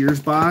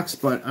cashier's box,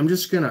 but I'm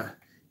just going to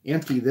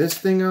empty this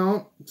thing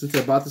out since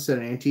I bought this at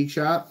an antique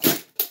shop.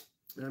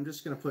 And I'm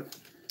just going to put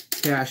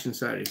cash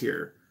inside of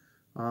here.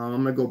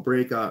 I'm going to go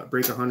break a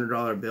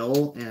 $100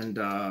 bill and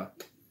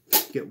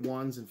get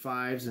 1s and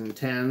 5s and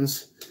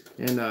 10s.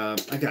 And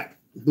I got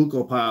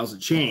buco piles of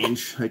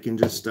change. I can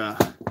just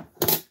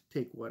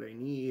take what I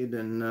need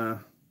and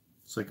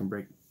so I can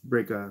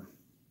break a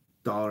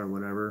dollar,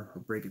 whatever,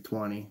 or break a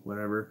 20,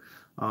 whatever.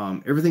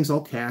 Everything's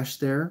all cash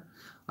there.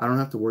 I don't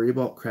have to worry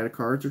about credit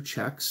cards or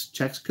checks.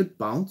 Checks could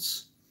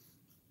bounce,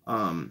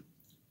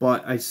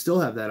 but I still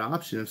have that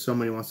option. If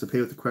somebody wants to pay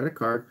with a credit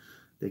card,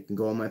 they can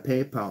go on my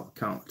PayPal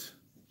account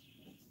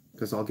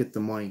because I'll get the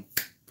money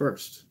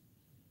first.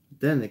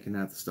 Then they can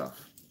have the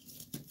stuff.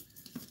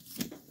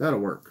 That'll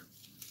work.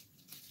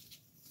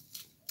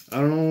 I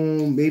don't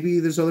know. Maybe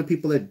there's other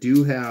people that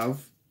do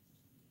have.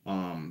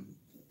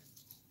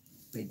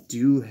 They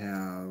do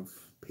have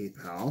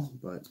PayPal,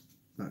 but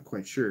not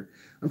quite sure.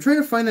 I'm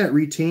trying to find that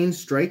retained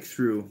strike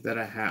through that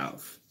I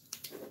have,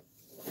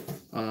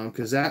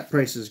 because that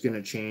price is going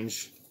to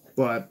change.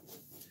 But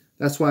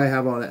that's why I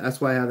have all that. That's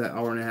why I have that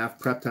hour and a half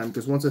prep time.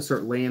 Because once I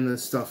start laying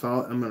this stuff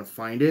out, I'm going to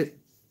find it.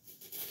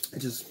 I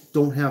just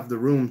don't have the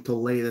room to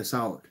lay this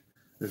out.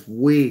 There's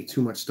way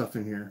too much stuff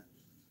in here.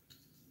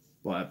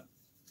 But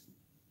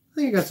I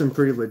think I got some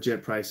pretty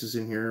legit prices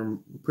in here,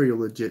 pretty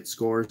legit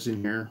scores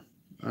in here.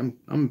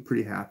 I'm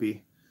pretty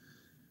happy.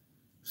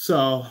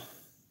 So,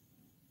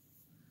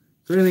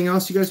 is there anything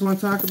else you guys want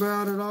to talk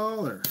about at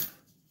all, or?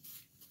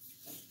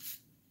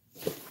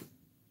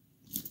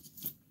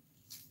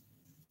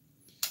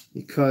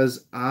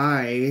 Because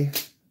I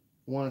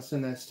want to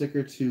send that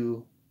sticker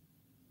to.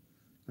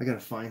 I gotta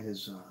find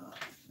his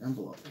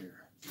envelope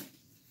here.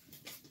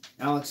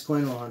 Alex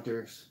Quino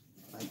Hunters.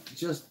 I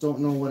just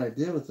don't know what I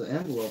did with the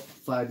envelope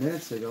 5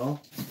 minutes ago.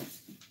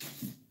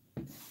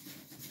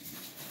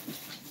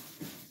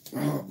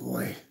 Oh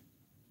boy.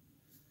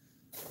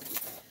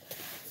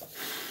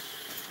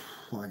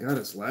 Well, I got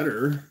his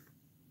letter.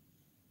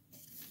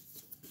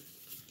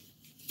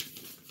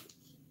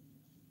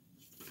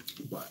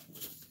 But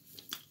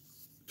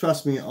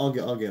trust me, I'll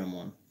get him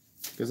one.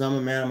 Because I'm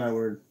a man of my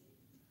word.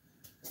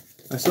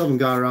 I still haven't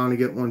got around to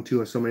get one too,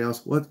 or somebody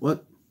else.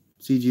 What?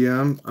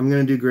 CGM? I'm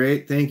going to do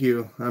great. Thank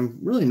you. I'm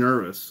really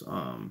nervous.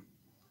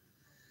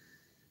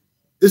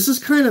 This is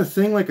kind of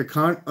thing like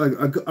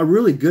a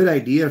really good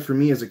idea for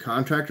me as a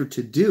contractor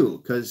to do,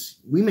 because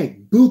we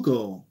make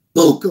buco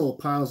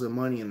piles of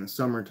money in the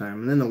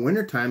summertime, and then the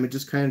wintertime, it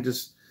just kind of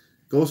just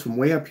goes from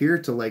way up here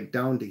to like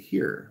down to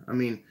here. I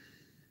mean,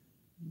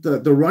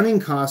 the running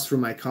costs for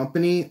my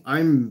company,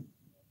 I'm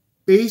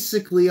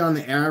basically on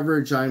the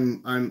average,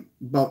 I'm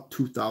about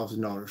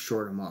 $2,000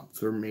 short a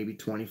month, or maybe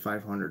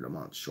 $2,500 a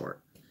month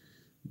short.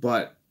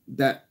 But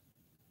that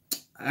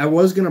I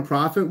was gonna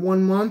profit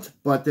one month,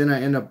 but then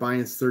I end up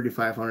buying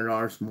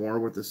 $3,500 more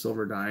worth of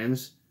silver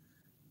dimes.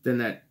 Then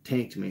that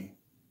tanked me,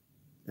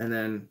 and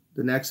then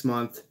the next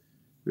month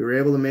we were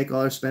able to make all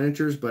our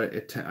expenditures, but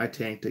I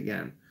tanked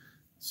again.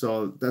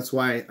 So that's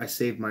why I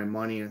saved my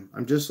money.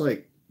 I'm just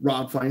like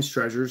Rob finds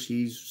treasures.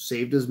 He's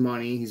saved his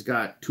money. He's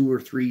got 2 or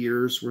 3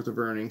 years worth of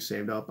earnings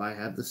saved up. I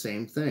have the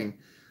same thing.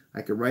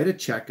 I could write a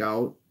check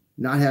out,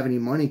 not have any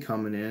money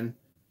coming in,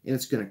 and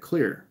it's going to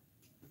clear.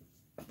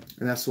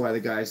 And that's why the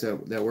guys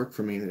that work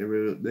for me, they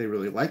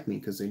really like me,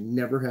 because they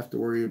never have to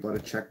worry about a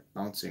check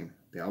bouncing.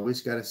 They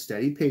always got a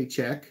steady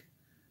paycheck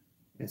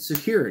and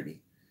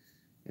security.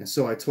 And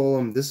so I told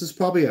them this is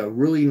probably a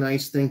really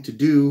nice thing to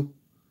do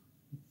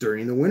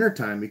during the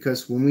wintertime,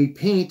 because when we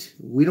paint,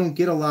 we don't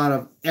get a lot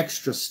of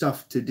extra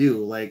stuff to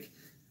do. Like,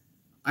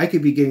 I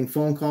could be getting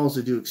phone calls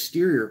to do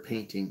exterior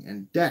painting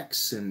and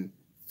decks and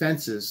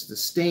fences to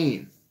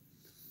stain.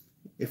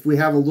 If we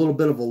have a little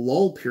bit of a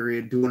lull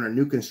period doing our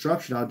new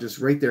construction, I'll just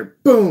right there,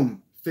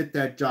 boom, fit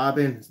that job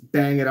in,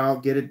 bang it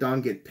out, get it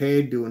done, get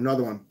paid, do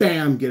another one,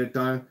 bam, get it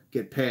done,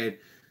 get paid.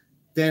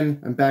 Then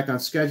I'm back on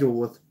schedule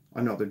with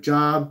another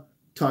job,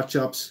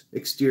 touch-ups,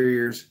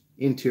 exteriors,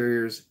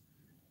 interiors,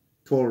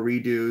 total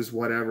redos,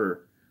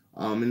 whatever.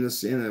 In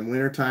the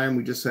wintertime,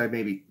 we just had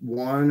maybe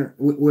one,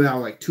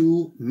 without like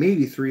 2,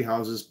 maybe 3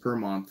 houses per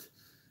month.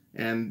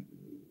 And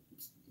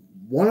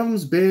one of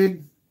them's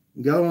big,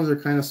 the other ones are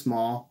kind of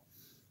small.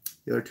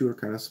 The other 2 are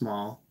kind of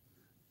small.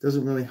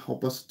 Doesn't really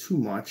help us too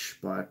much,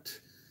 but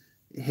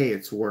hey,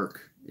 it's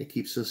work. It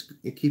keeps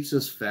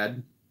us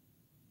fed.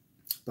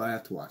 But I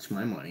have to watch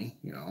my money,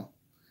 you know.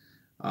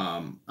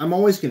 I'm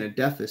always going to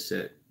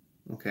deficit,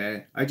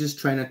 okay? I just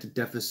try not to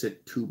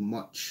deficit too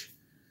much.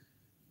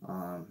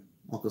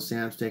 Uncle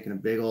Sam's taking a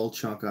big old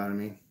chunk out of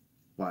me,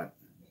 but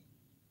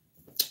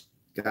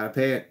gotta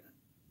pay it.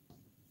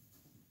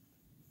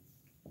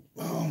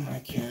 Oh, my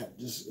cat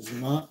just is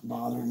not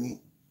bothering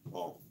me.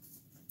 Oh,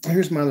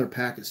 here's my other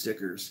pack of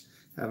stickers.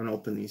 Haven't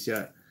opened these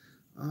yet.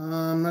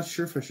 I'm not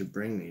sure if I should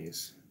bring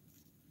these.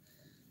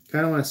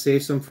 Kind of want to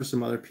save some for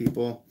some other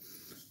people.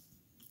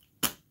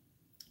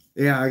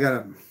 Yeah,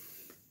 what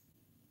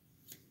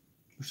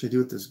should I do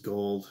with this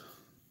gold?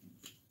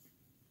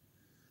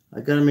 I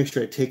gotta make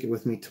sure I take it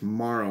with me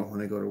tomorrow when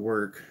I go to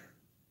work.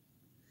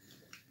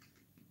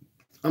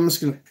 I'm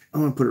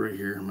gonna put it right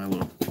here in my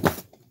little.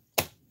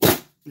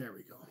 There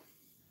we go.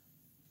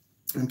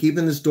 I'm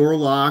keeping this door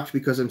locked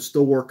because I'm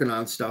still working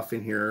on stuff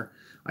in here.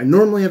 I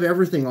normally have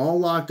everything all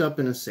locked up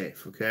in a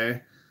safe,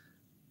 okay?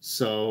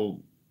 So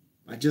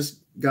I just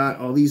got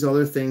all these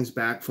other things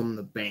back from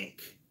the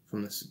bank,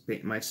 from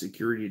my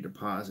security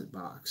deposit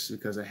box,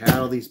 because I had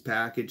all these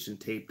packaged and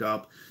taped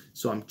up.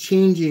 So I'm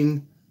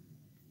changing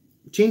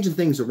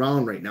things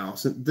around right now.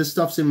 So this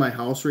stuff's in my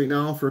house right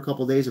now for a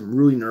couple of days. I'm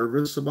really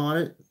nervous about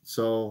it.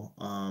 So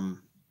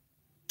I'm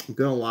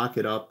gonna lock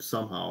it up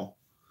somehow.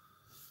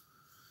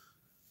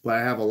 But I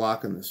have a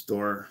lock on this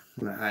door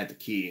and I hide the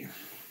key.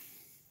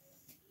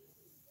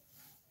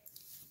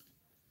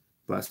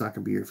 But it's not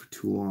gonna be here for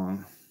too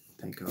long.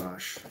 Thank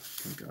gosh.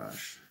 Thank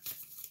gosh.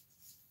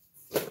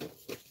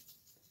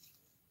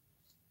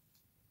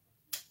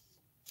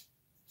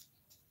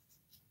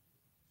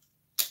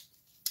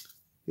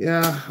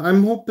 Yeah,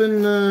 I'm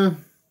hoping to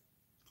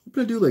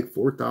do like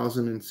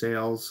 4,000 in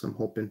sales. I'm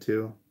hoping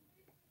to,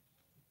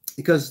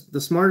 because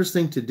the smartest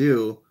thing to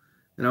do,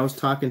 and I was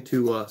talking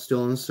to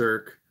Still and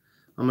Cirque,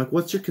 I'm like,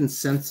 what's your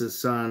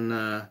consensus on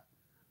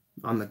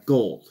the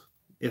gold?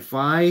 If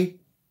I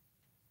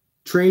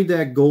trade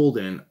that gold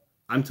in,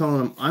 I'm telling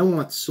them I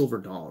want silver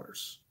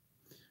dollars.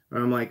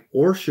 And I'm like,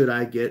 or should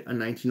I get a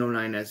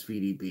 1909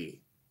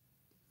 SVDB?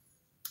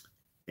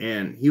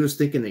 And he was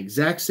thinking the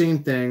exact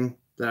same thing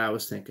that I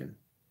was thinking.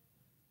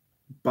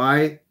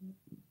 Buy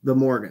the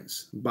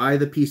Morgans, buy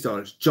the peace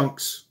dollars,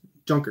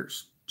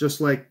 junkers, just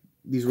like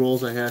these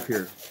rolls I have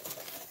here,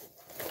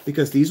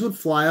 because these would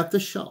fly off the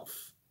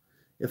shelf.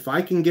 If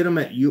I can get them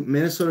at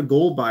Minnesota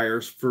Gold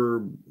Buyers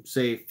for,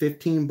 say,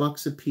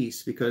 $15 a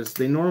piece, because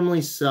they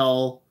normally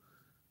sell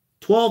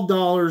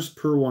 $12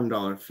 per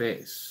 $1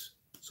 face.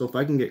 So if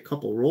I can get a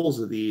couple rolls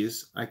of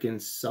these, I can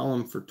sell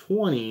them for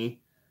 $20.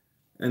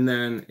 And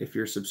then if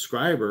you're a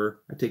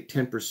subscriber, I take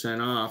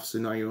 10% off. So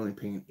now you're only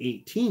paying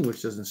 $18,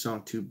 which doesn't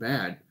sound too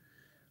bad.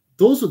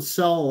 Those would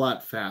sell a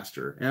lot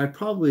faster. And I'd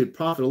probably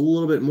profit a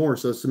little bit more.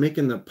 So it's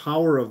making the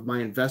power of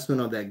my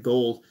investment of that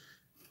gold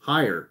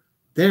higher.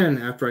 Then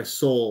after I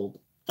sold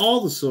all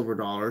the silver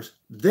dollars.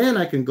 Then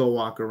I can go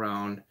walk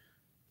around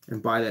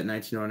and buy that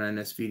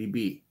 1909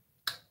 SVDB.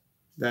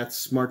 That's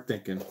smart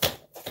thinking.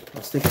 I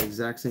was thinking the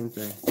exact same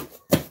thing.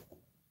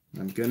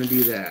 I'm going to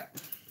do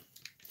that.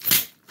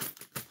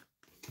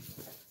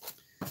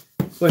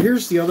 But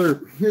here's the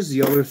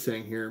other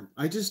thing here.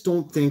 I just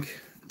don't think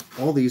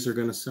all these are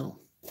going to sell.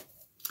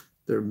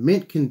 They're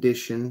mint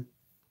condition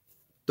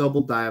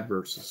double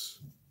diaverses.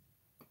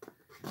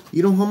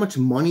 You know how much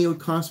money it would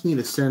cost me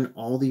to send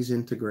all these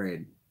into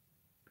grade?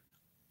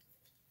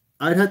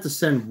 I'd have to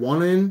send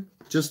one in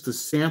just to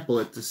sample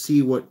it to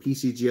see what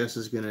PCGS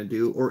is going to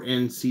do, or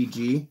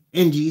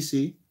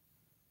NGC.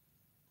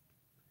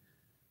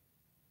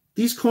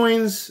 These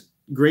coins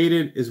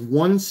graded is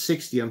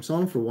 160. I'm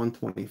selling for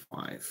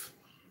 125.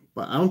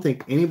 But I don't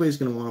think anybody's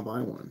going to want to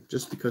buy one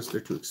just because they're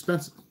too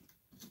expensive.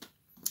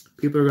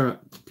 People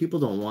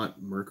don't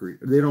want Mercury.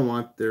 They don't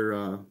want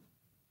their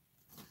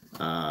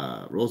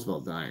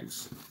Roosevelt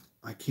dimes.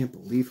 I can't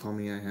believe how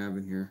many I have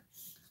in here.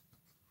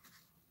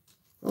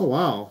 Oh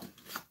wow.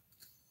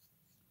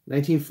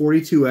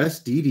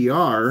 1942S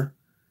DDR.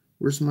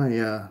 Where's my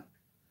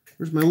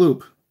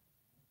loop?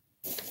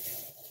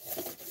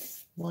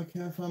 Why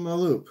can't I find my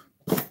loop?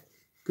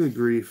 Good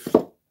grief.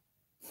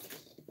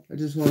 I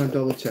just want to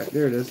double check.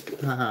 There it is.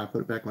 Haha,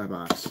 put it back in my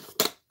box.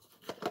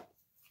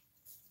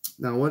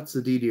 Now, what's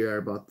the DDR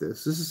about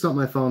this? This is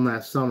something I found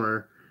last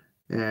summer.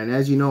 And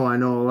as you know, I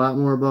know a lot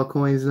more about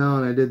coins now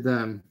than I did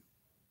then.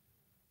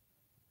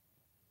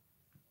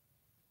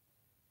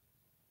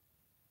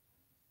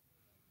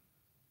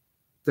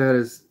 That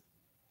is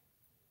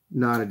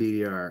not a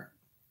DDR.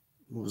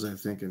 What was I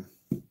thinking?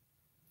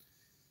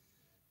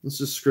 Let's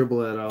just scribble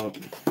that out.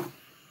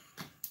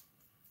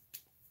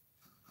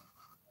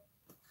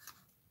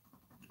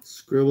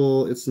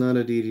 Scribble, it's not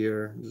a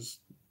DDR.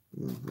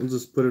 We'll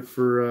just put it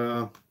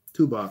for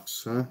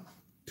 $2, huh?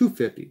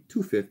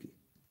 $2.50.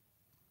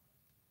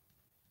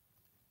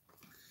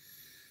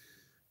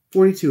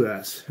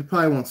 42S. It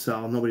probably won't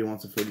sell. Nobody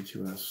wants a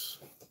 42S.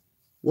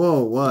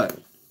 Whoa, what?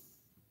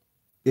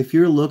 If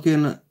you're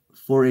looking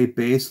for a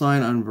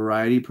baseline on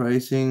variety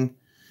pricing,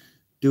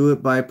 do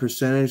it by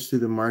percentage through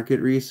the market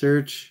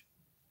research.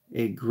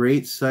 A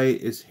great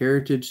site is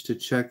Heritage to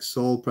check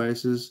sold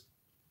prices.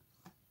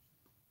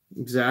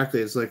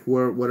 Exactly. It's like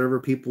whatever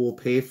people will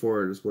pay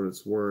for it is what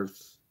it's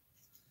worth.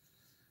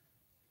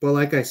 But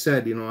like I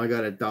said, you know, I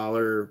got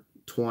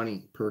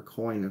 $1.20 per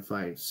coin. If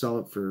I sell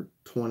it for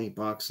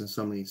 $20 and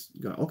somebody's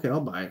going, okay,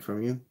 I'll buy it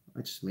from you.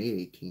 I just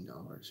made $18.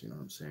 You know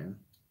what I'm saying?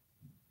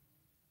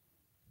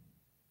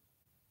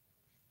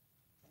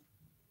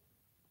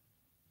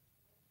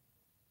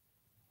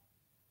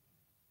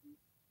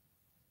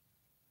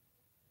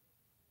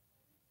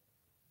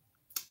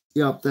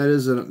 Yep, that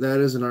is an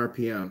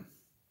RPM.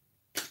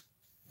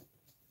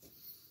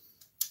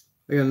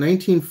 I got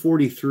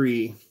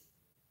 1943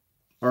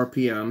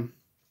 RPM.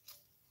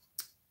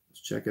 Let's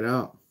check it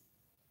out.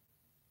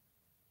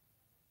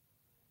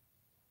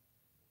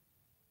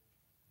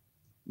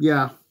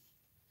 Yeah.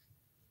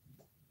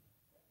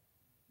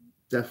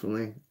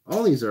 Definitely.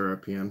 All these are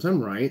RPMs.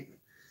 I'm right.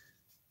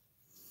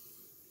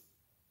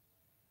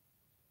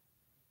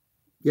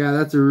 Yeah,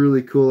 that's a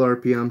really cool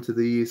RPM to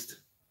the east.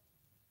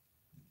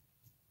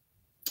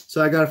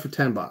 So I got it for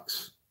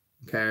 $10.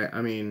 Okay.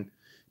 I mean,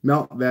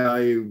 melt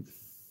value,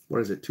 what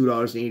is it?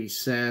 $2.80,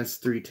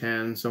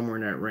 $3.10, somewhere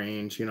in that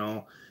range. You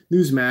know,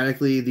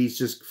 numismatically, these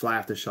just fly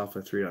off the shelf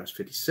at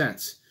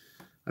 $3.50.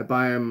 I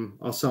buy them,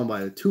 I'll sell them by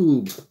the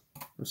tube,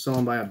 or sell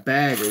them by a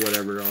bag or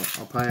whatever.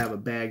 I'll probably have a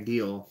bag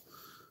deal.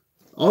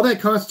 All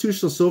that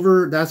constitutional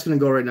silver, that's going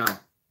to go right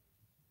now.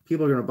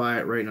 People are going to buy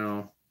it right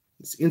now.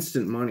 It's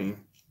instant money.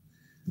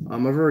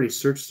 I've already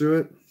searched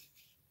through it.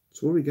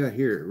 So what do we got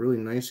here? Really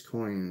nice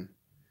coin.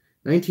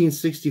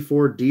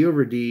 1964 D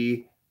over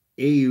D,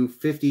 AU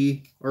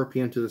 50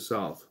 RPM to the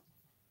south.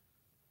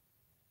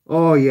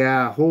 Oh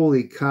yeah,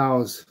 holy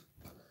cows.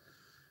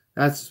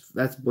 That's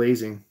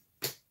blazing.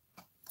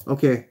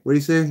 Okay, what do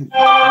you say?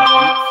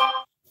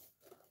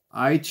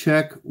 I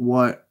check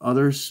what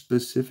other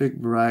specific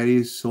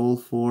varieties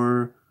sold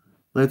for.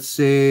 Let's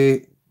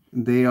say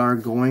they are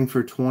going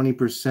for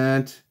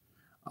 20%.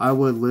 I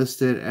would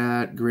list it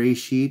at gray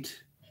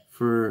sheet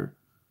for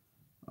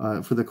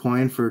the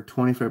coin for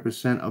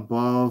 25%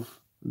 above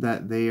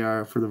that they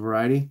are for the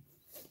variety.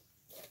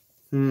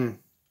 Yeah,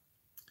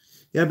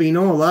 but you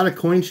know, a lot of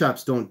coin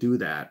shops don't do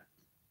that.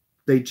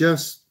 They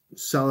just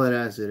sell it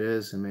as it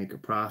is and make a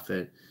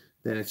profit.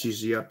 Then it's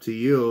usually up to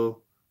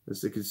you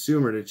as the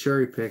consumer to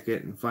cherry pick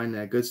it and find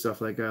that good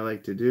stuff like I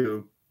like to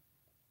do.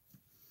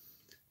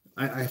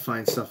 I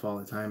find stuff all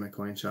the time at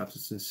coin shops.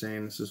 It's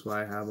insane. This is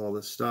why I have all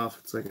this stuff.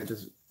 It's like I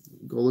just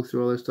go look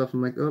through all this stuff.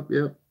 I'm like, oh,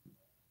 yep.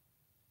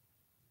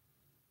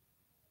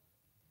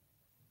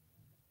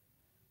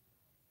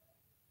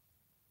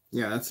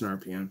 Yeah, that's an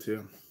RPM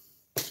too.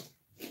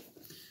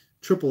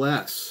 Triple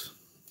S.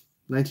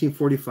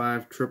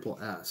 1945 Triple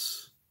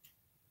S.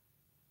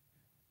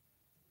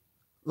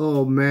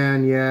 Oh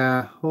man,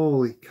 yeah.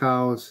 Holy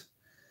cows.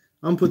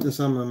 I'm putting this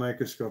on my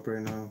microscope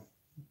right now.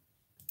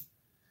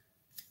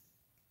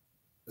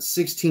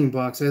 $16.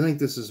 I think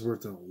this is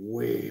worth a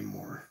way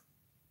more.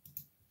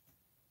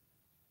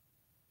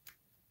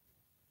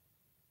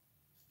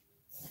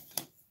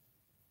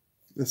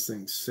 This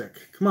thing's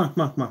sick. Come on,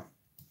 come on, come on.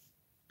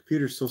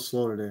 Computer's so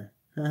slow today.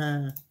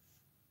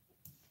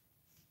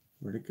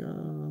 Where'd it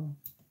go?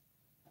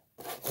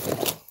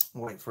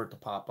 Wait for it to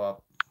pop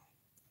up.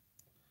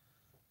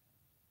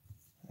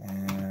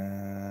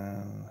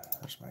 And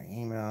there's my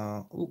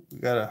email. Oh,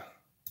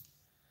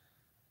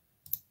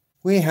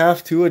 we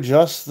have to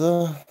adjust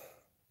the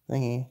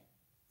thingy.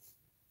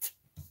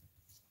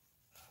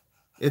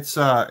 It's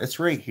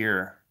right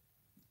here.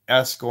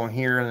 S going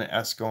here and the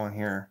S going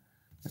here.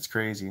 It's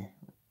crazy.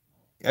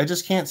 I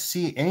just can't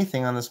see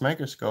anything on this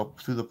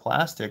microscope through the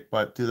plastic,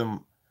 but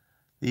through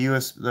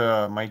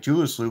my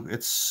jeweler's loop,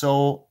 it's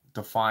so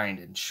defined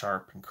and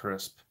sharp and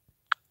crisp.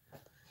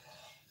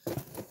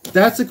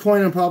 That's a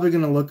coin I'm probably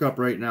going to look up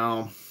right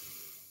now.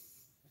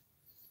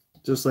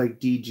 Just like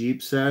D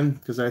Jeep said,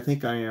 because I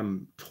think I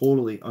am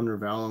totally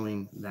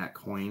undervaluing that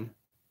coin.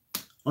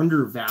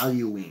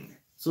 Undervaluing.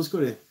 So let's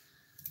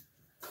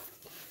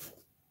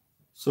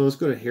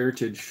go to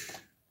Heritage.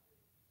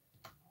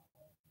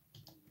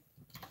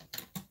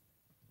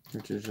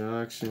 Heritage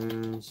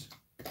auctions.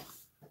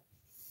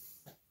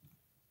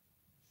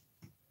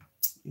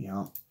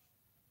 Yeah.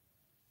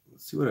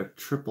 Let's see what a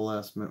triple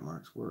S mint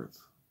mark's worth.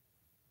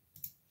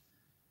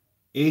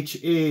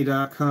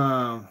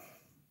 HA.com.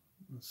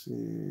 Let's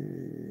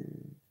see.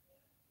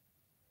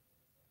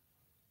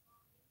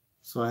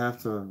 So I have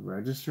to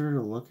register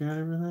to look at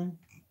everything?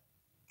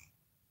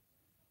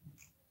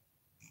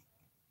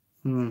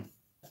 I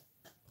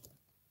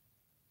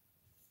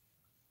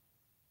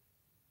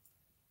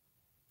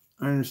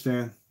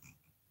understand.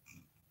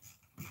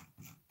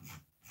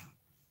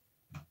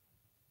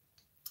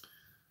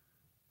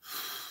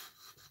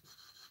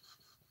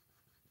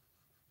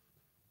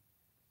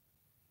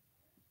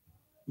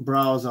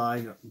 Browse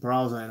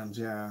items,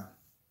 yeah.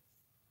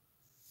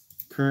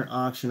 Current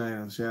auction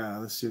items, yeah.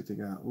 Let's see what they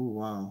got. Oh,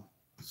 wow.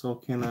 So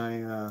can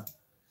I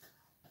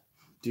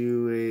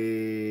do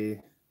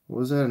a, what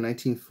was that, a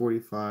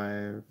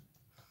 1945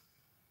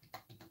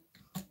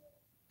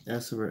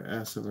 S over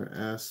S over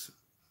S.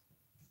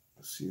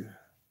 Let's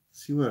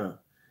see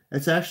what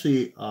it's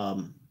actually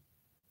an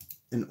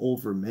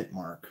over mint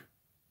mark.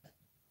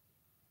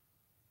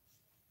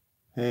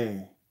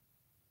 Hey,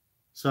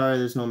 sorry,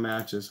 there's no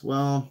matches.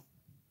 Well,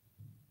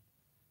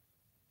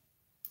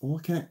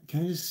 can I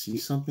just see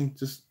something?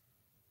 Just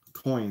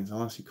coins. I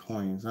want to see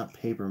coins, not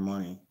paper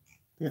money.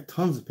 They got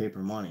tons of paper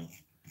money.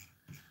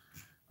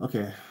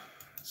 Okay,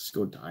 let's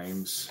go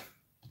dimes.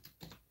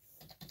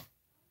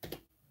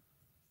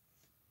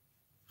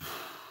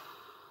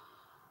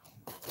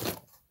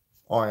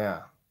 Oh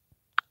yeah,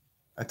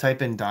 I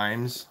type in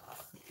dimes,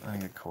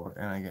 and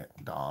I get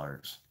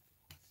dollars.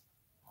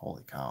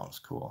 Holy cow, it's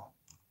cool.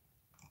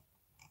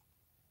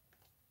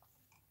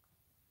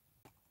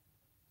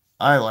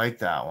 I like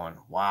that one.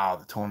 Wow,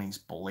 the Tony's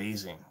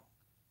blazing.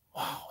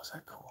 Wow, is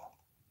that cool?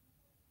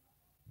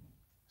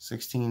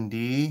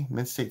 16D,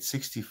 Mid-State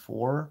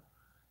 64,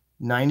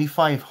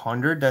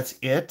 9,500. That's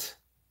it.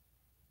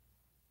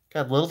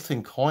 Got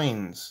Littleton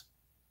coins.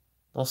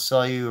 They'll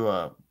sell you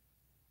a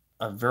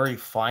very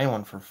fine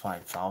one for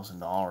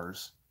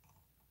 $5,000.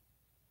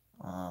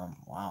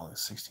 Wow, the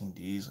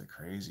 16Ds like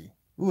crazy.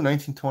 Ooh,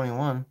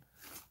 1921.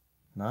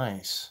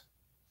 Nice.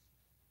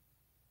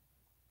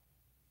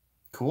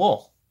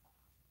 Cool.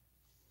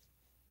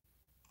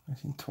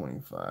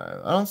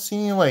 1925. I don't see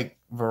any like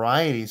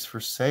varieties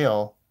for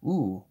sale.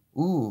 Ooh.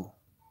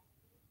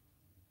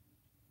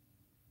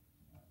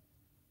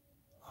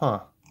 Huh.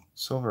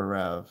 Silver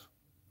Rev.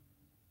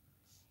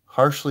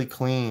 Harshly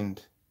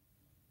cleaned.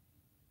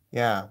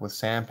 Yeah, with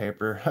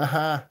sandpaper.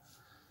 Haha.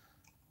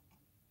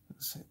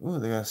 Ooh,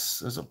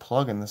 there's a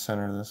plug in the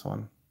center of this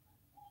one.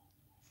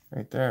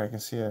 Right there, I can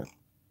see it.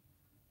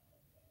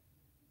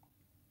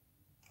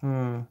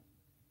 But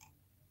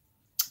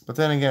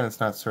then again, it's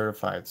not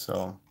certified,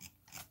 so.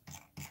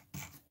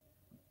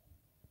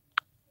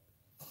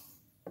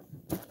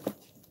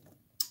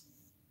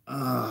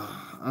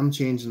 I'm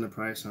changing the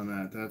price on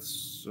that.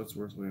 That's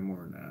worth way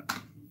more than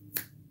that.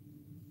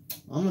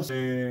 I'm gonna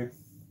say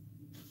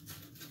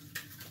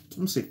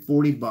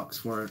 $40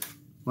 for it.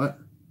 What?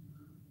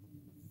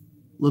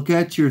 Look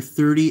at your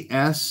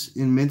 30S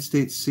in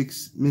Mid-State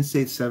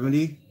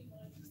 70.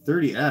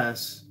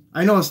 30S.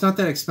 I know it's not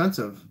that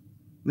expensive.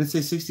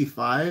 Mid-State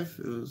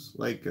 65. It was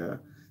like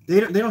they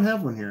don't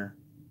have one here.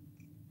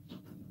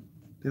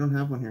 They don't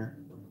have one here.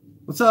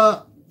 What's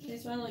up? I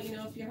just want to let you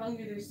know if you're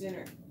hungry, there's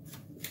dinner.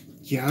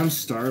 Yeah, I'm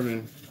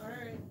starving. All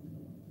right.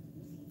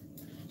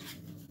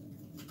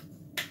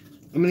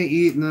 I'm gonna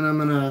eat and then I'm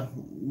gonna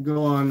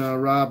go on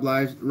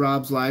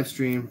Rob's live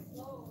stream.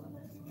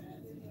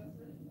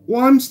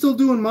 Well, I'm still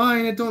doing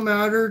mine. It don't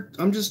matter.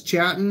 I'm just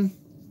chatting,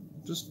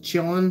 just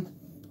chilling,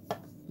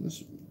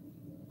 just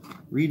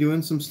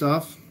redoing some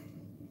stuff.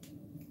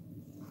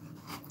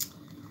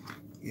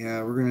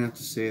 Yeah, we're gonna have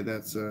to say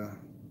that's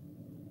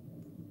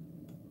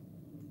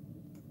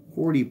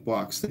 40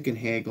 bucks. They can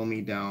haggle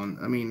me down.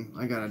 I mean,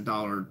 I got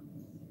 $1.10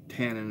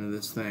 into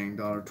this thing,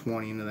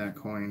 $1.20 into that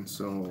coin,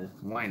 so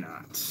why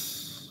not?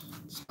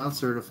 It's not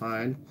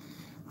certified.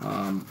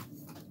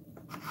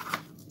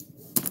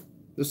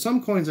 There's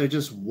some coins I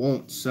just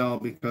won't sell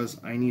because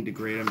I need to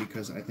grade them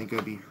because I think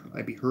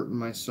I'd be hurting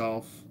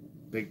myself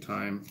big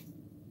time.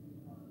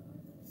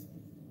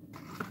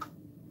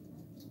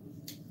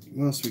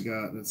 What else we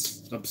got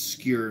that's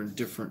obscure and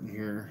different in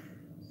here?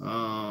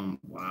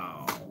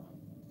 Wow.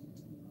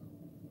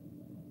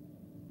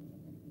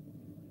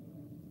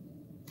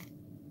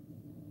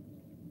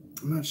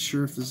 I'm not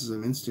sure if this is a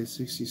mint state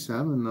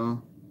 67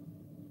 though.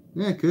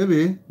 Yeah, it could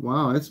be.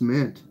 Wow, it's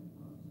mint.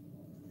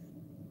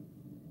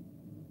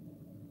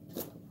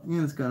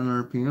 And it's got an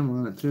RPM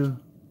on it too.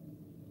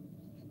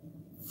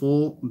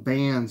 Full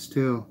bands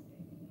too.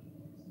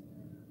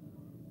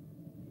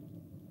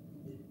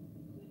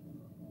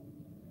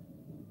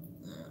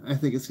 I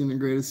think it's going to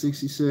grade a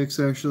 66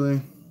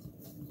 actually.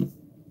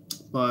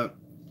 But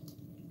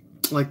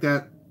like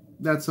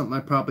that's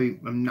something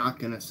I'm not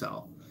going to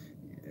sell.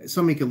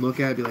 Somebody could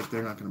look at it and be like,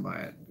 they're not going to buy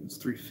it. It's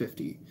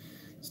 $350.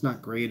 It's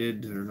not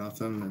graded or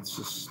nothing. It's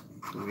just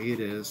the way it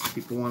is.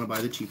 People want to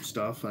buy the cheap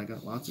stuff. I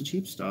got lots of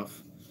cheap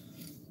stuff.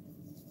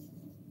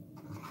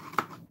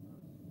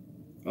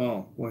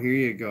 Oh, well, here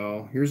you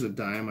go. Here's a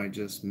dime I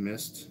just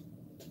missed.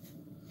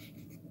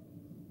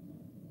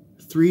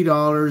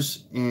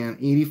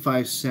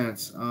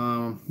 $3.85.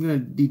 I'm going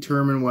to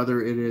determine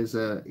whether it is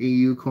a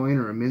AU coin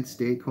or a mint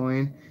state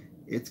coin.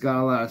 It's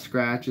got a lot of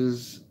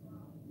scratches.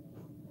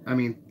 I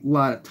mean, a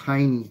lot of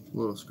tiny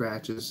little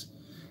scratches.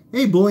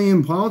 Hey,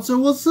 Bullion Pouncer,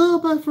 what's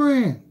up, my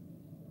friend?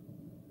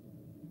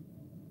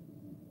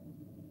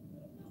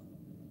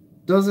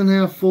 Doesn't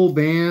have full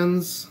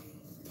bands.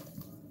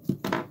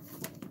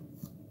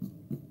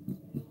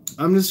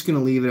 I'm just gonna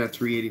leave it at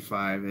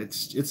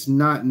 $3.85. It's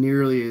not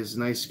nearly as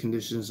nice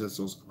conditions as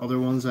those other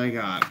ones I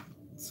got.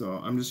 So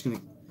I'm just gonna,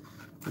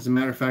 as a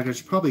matter of fact, I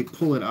should probably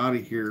pull it out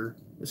of here.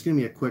 It's gonna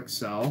be a quick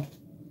sell.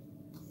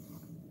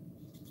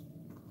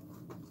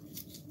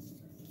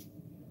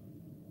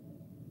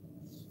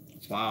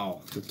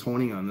 Wow, the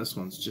toning on this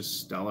one's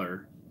just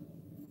stellar.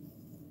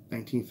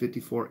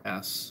 1954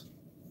 S.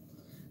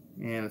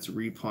 And it's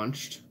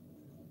repunched.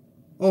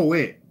 Oh,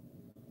 wait.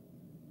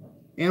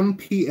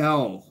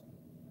 MPL.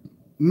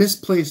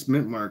 Misplaced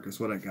mint mark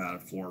is what I got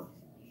it for.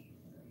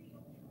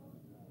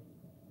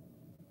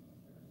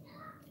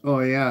 Oh,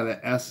 yeah,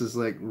 the S is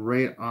like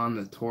right on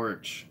the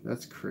torch.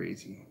 That's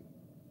crazy.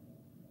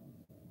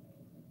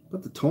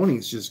 But the toning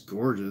is just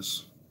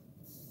gorgeous.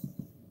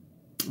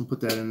 I'll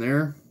put that in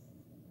there.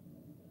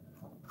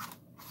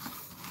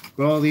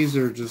 But all these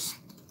are just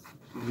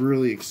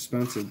really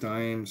expensive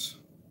dimes.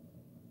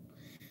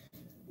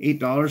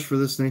 $8 for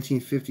this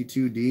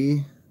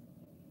 1952D.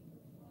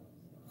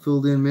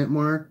 Filled in mint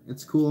mark.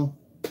 It's cool.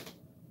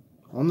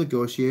 I'll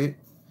negotiate.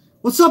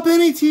 What's up,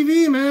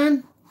 NATV,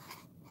 man?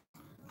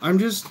 I'm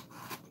just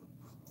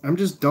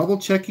double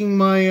checking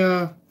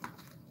my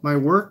my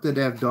work that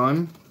I've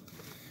done.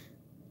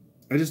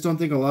 I just don't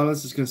think a lot of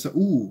this is gonna say.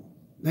 Ooh,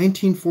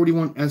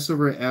 1941 S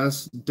over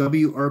S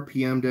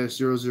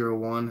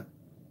WRPM-001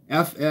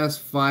 FS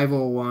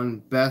 501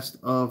 best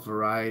of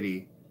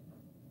variety.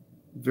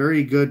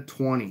 Very good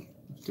 20.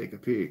 Let's take a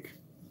peek.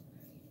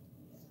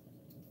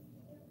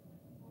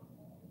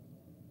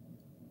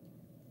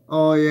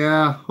 Oh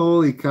yeah,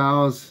 holy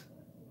cows.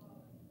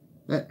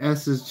 That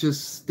S is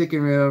just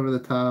sticking right over the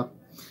top.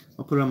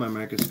 I'll put it on my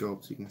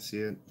microscope so you can see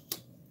it.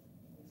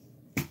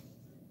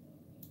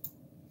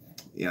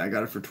 Yeah, I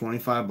got it for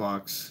 25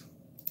 bucks.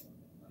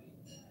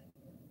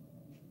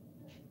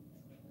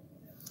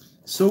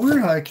 So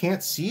weird how I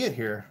can't see it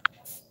here.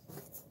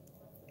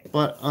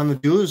 But on the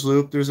dealer's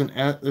loop, there's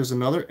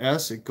another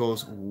S. It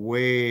goes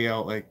way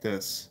out like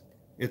this.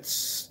 It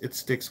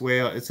sticks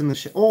way out. It's in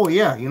the oh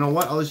yeah, you know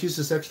what? I'll just use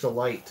this extra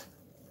light.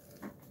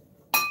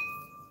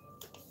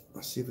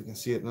 Let's see if we can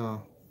see it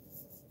now.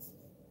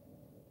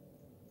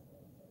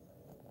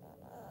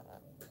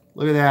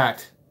 Look at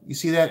that. You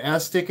see that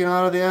S sticking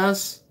out of the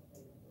S?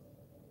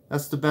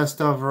 That's the best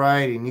of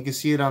variety. And you can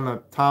see it on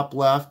the top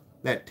left,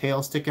 that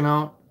tail sticking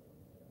out.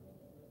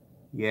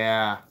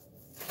 Yeah,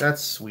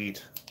 that's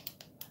sweet.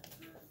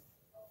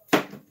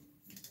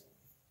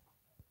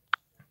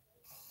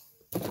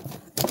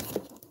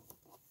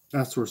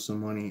 That's worth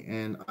some money,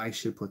 and I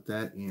should put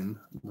that in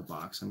the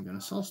box I'm going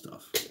to sell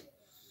stuff.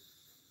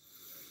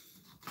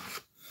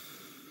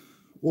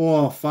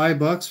 Oh,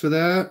 $5 for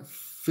that.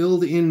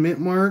 Filled in mint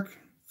mark.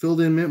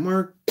 Filled in mint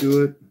mark.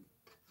 Do it.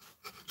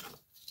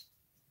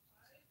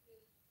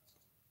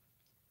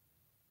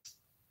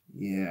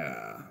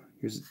 Yeah.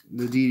 Here's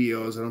the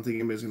DDOs. I don't think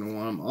anybody's going to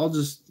want them. I'll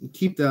just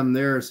keep them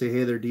there and say,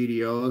 hey, they're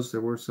DDOs. They're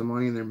worth some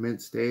money in their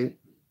mint state.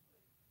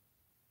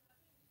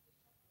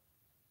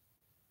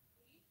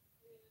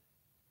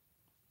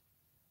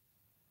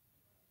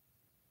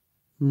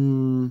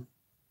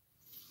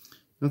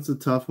 That's a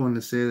tough one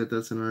to say that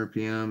that's an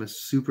RPM. It's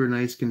super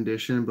nice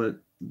condition, but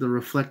the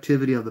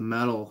reflectivity of the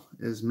metal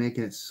is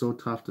making it so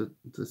tough to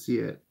see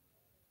it.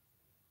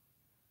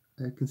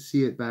 I can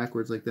see it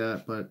backwards like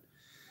that, but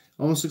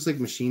almost looks like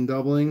machine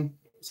doubling.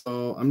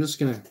 So I'm just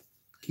going to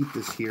keep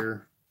this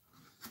here.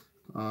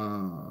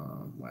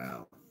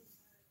 Wow.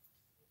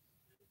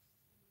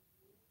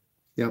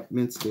 Yep,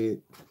 mint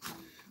state.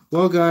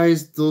 Well,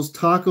 guys, those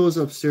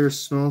tacos upstairs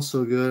smell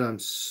so good. I'm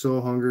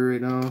so hungry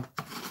right now.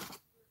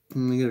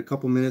 I'm going to get a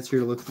couple minutes here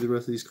to look through the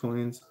rest of these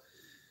coins.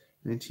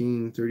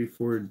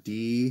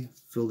 1934D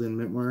filled in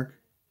mint mark.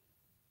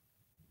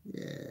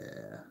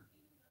 Yeah.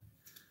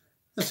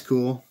 That's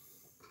cool.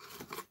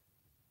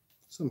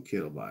 Some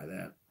kid will buy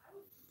that.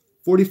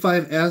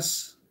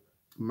 45S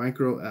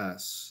micro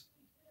S.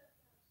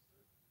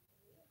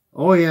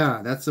 Oh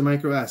yeah, that's the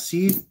micro S.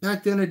 See,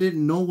 back then I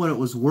didn't know what it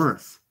was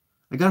worth.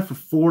 I got it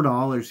for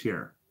 $4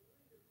 here.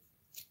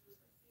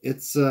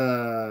 It's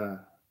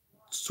for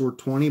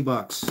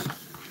 $20.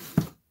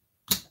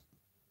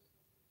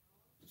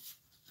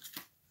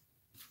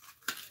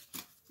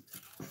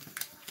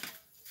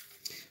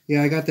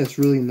 Yeah, I got this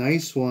really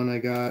nice one I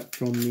got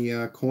from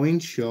the coin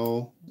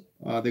show,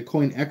 the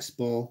Coin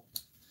Expo.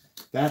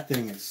 That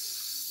thing is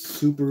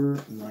super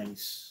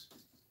nice.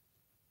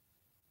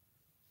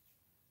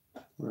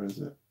 Where is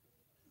it?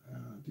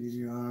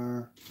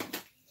 DVR.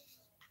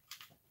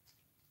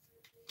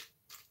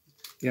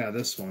 Yeah,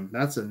 this one.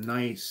 That's a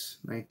nice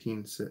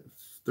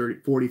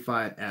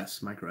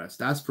 1945S micro S.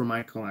 That's for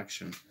my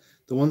collection.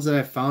 The ones that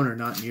I found are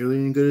not nearly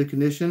in good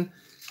condition,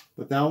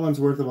 but that one's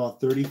worth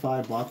about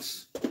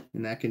 $35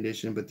 in that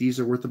condition. But these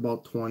are worth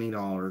about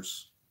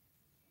 $20.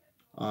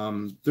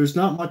 There's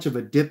not much of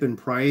a dip in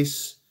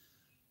price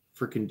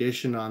for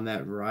condition on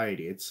that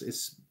variety.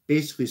 It's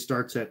basically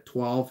starts at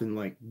 12 and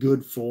like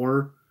good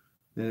 4,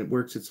 then it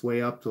works its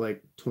way up to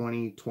like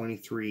 20,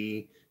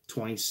 23,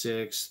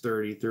 26,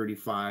 30,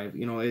 35.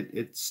 You know,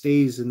 it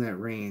stays in that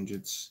range.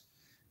 It's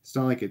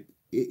not like it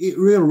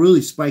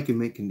really spike in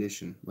mint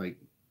condition, like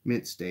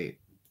mint state.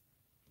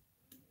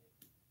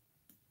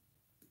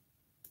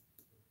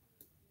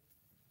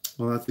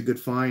 Well, that's a good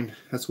find.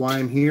 That's why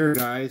I'm here,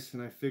 guys,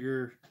 and I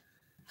figure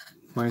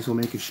might as well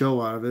make a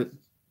show out of it.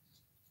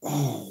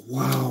 Oh,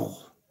 wow.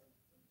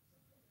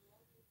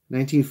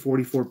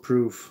 1944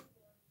 proof.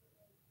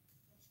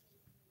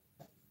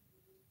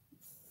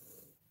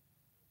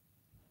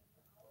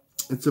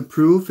 It's a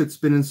proof. It's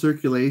been in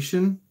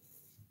circulation.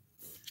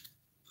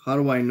 How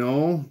do I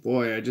know?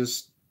 Boy,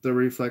 the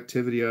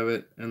reflectivity of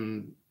it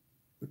and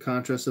the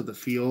contrast of the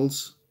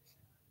fields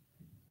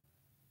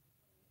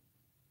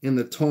and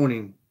the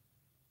toning.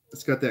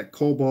 It's got that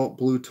cobalt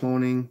blue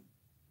toning.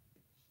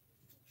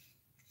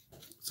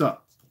 What's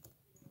up?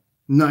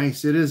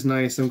 Nice. It is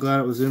nice. I'm glad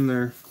it was in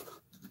there.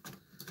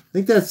 I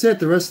think that's it.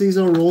 The rest of these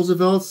are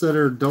Roosevelts that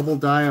are double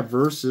die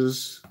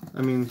verses.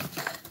 I mean,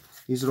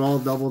 these are all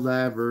double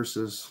die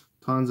verses.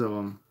 Tons of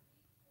them.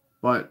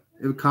 But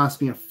it would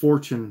cost me a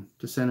fortune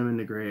to send them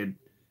into grade.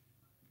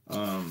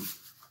 So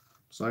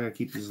I got to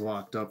keep these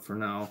locked up for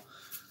now.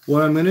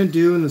 What I'm going to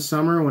do in the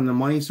summer when the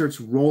money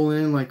starts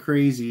rolling in like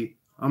crazy,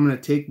 I'm going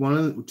to take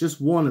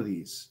just one of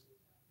these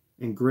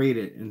and grade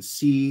it and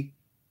see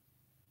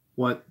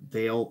what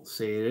they'll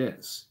say it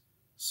is.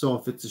 So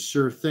if it's a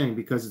sure thing,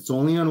 because it's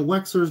only on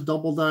Wexler's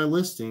double die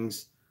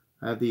listings,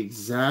 I have the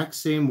exact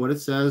same what it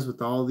says with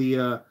all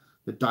the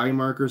die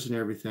markers and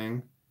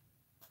everything.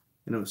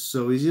 And it was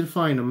so easy to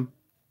find them.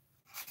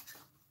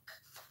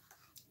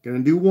 Gonna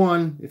do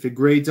one. If it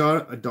grades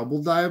out a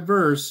double die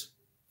verse,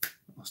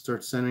 I'll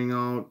start sending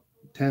out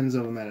 10s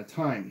of them at a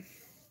time.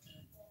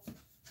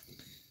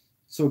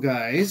 So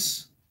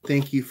guys,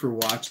 thank you for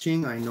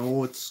watching. I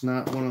know it's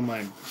not one of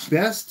my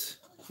best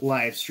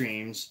live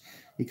streams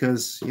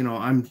because, you know,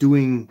 I'm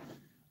doing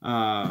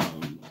all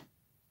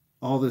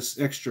this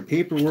extra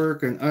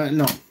paperwork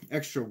and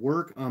extra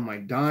work on my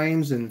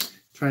dimes and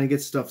trying to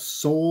get stuff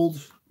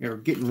sold or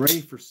getting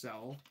ready for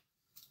sell.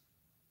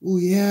 Oh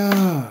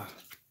yeah.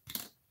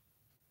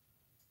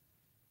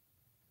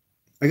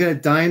 I got a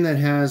dime that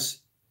has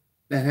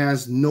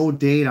no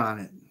date on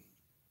it.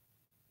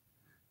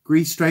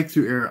 Grease strike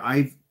through error.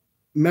 I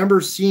remember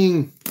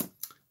seeing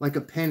like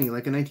a penny,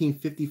 like a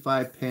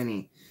 1955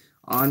 penny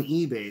on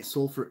eBay,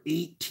 sold for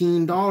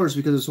 $18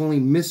 because it's only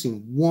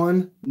missing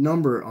one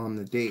number on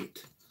the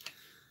date.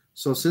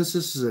 So since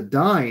this is a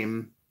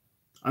dime,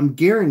 I'm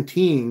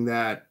guaranteeing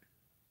that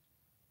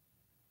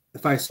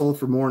if I sold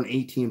for more than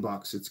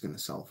 $18, it's going to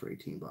sell for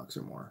 $18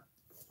 or more.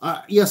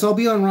 Yes, I'll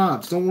be on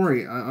Rob's. Don't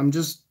worry.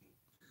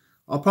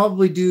 I'll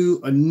probably do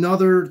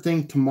another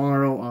thing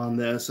tomorrow on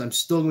this. I'm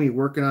still going to be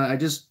working on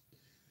it.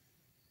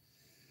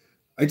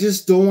 I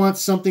just don't want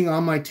something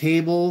on my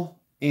table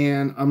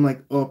and I'm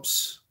like,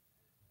 oops,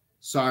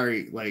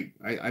 sorry, like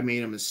I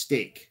made a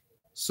mistake.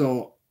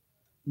 So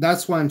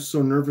that's why I'm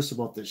so nervous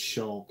about this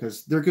show,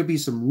 because there could be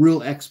some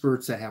real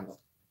experts that have a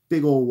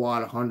big old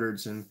wad of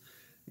hundreds, and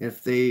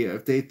if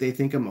they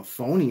think I'm a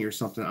phony or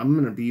something, I'm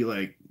going to be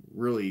like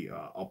really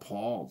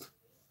appalled.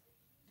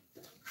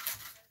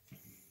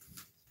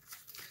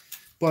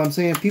 But I'm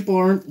saying people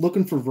aren't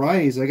looking for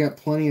varieties. I got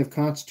plenty of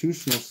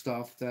constitutional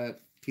stuff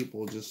that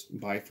people just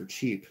buy for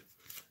cheap.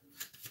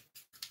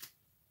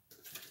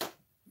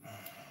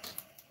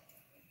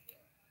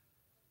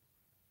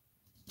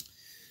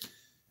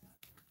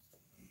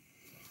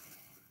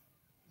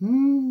 There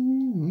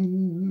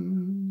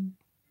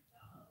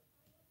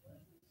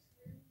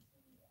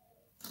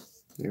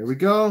we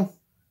go.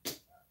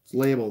 It's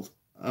labeled.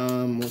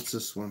 What's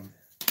this one?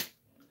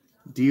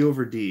 D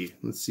over D.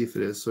 Let's see if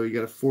it is. So you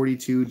got a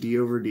 42 D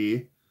over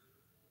D.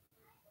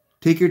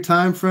 Take your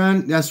time,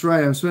 friend. That's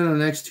right. I'm spending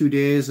the next 2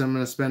 days. I'm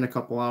going to spend a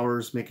couple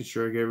hours making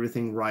sure I get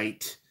everything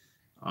right.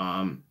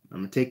 I'm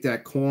going to take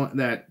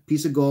that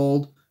piece of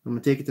gold. I'm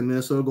going to take it to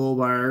Minnesota Gold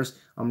Buyers.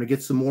 I'm going to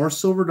get some more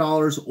silver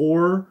dollars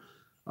or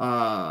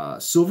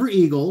silver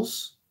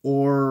eagles,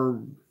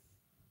 or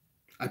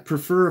I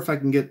prefer if I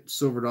can get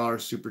silver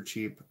dollars super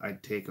cheap,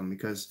 I'd take them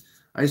because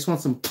I just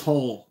want some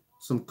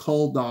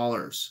cull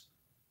dollars.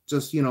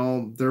 Just, you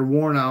know, they're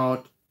worn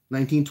out,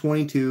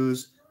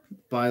 1922s,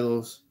 buy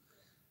those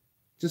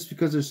just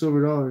because they're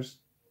silver dollars.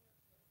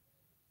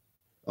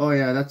 Oh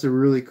yeah, that's a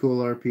really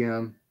cool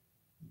RPM.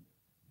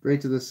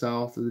 Right to the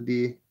south of the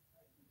D.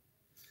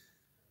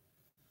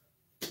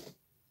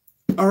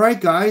 All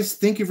right, guys.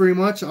 Thank you very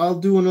much. I'll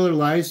do another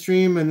live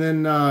stream, and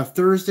then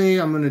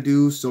Thursday I'm going to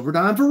do Silver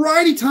Dime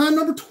Variety Time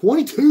number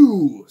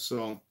 22.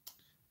 So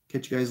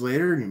catch you guys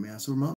later in your massive amount.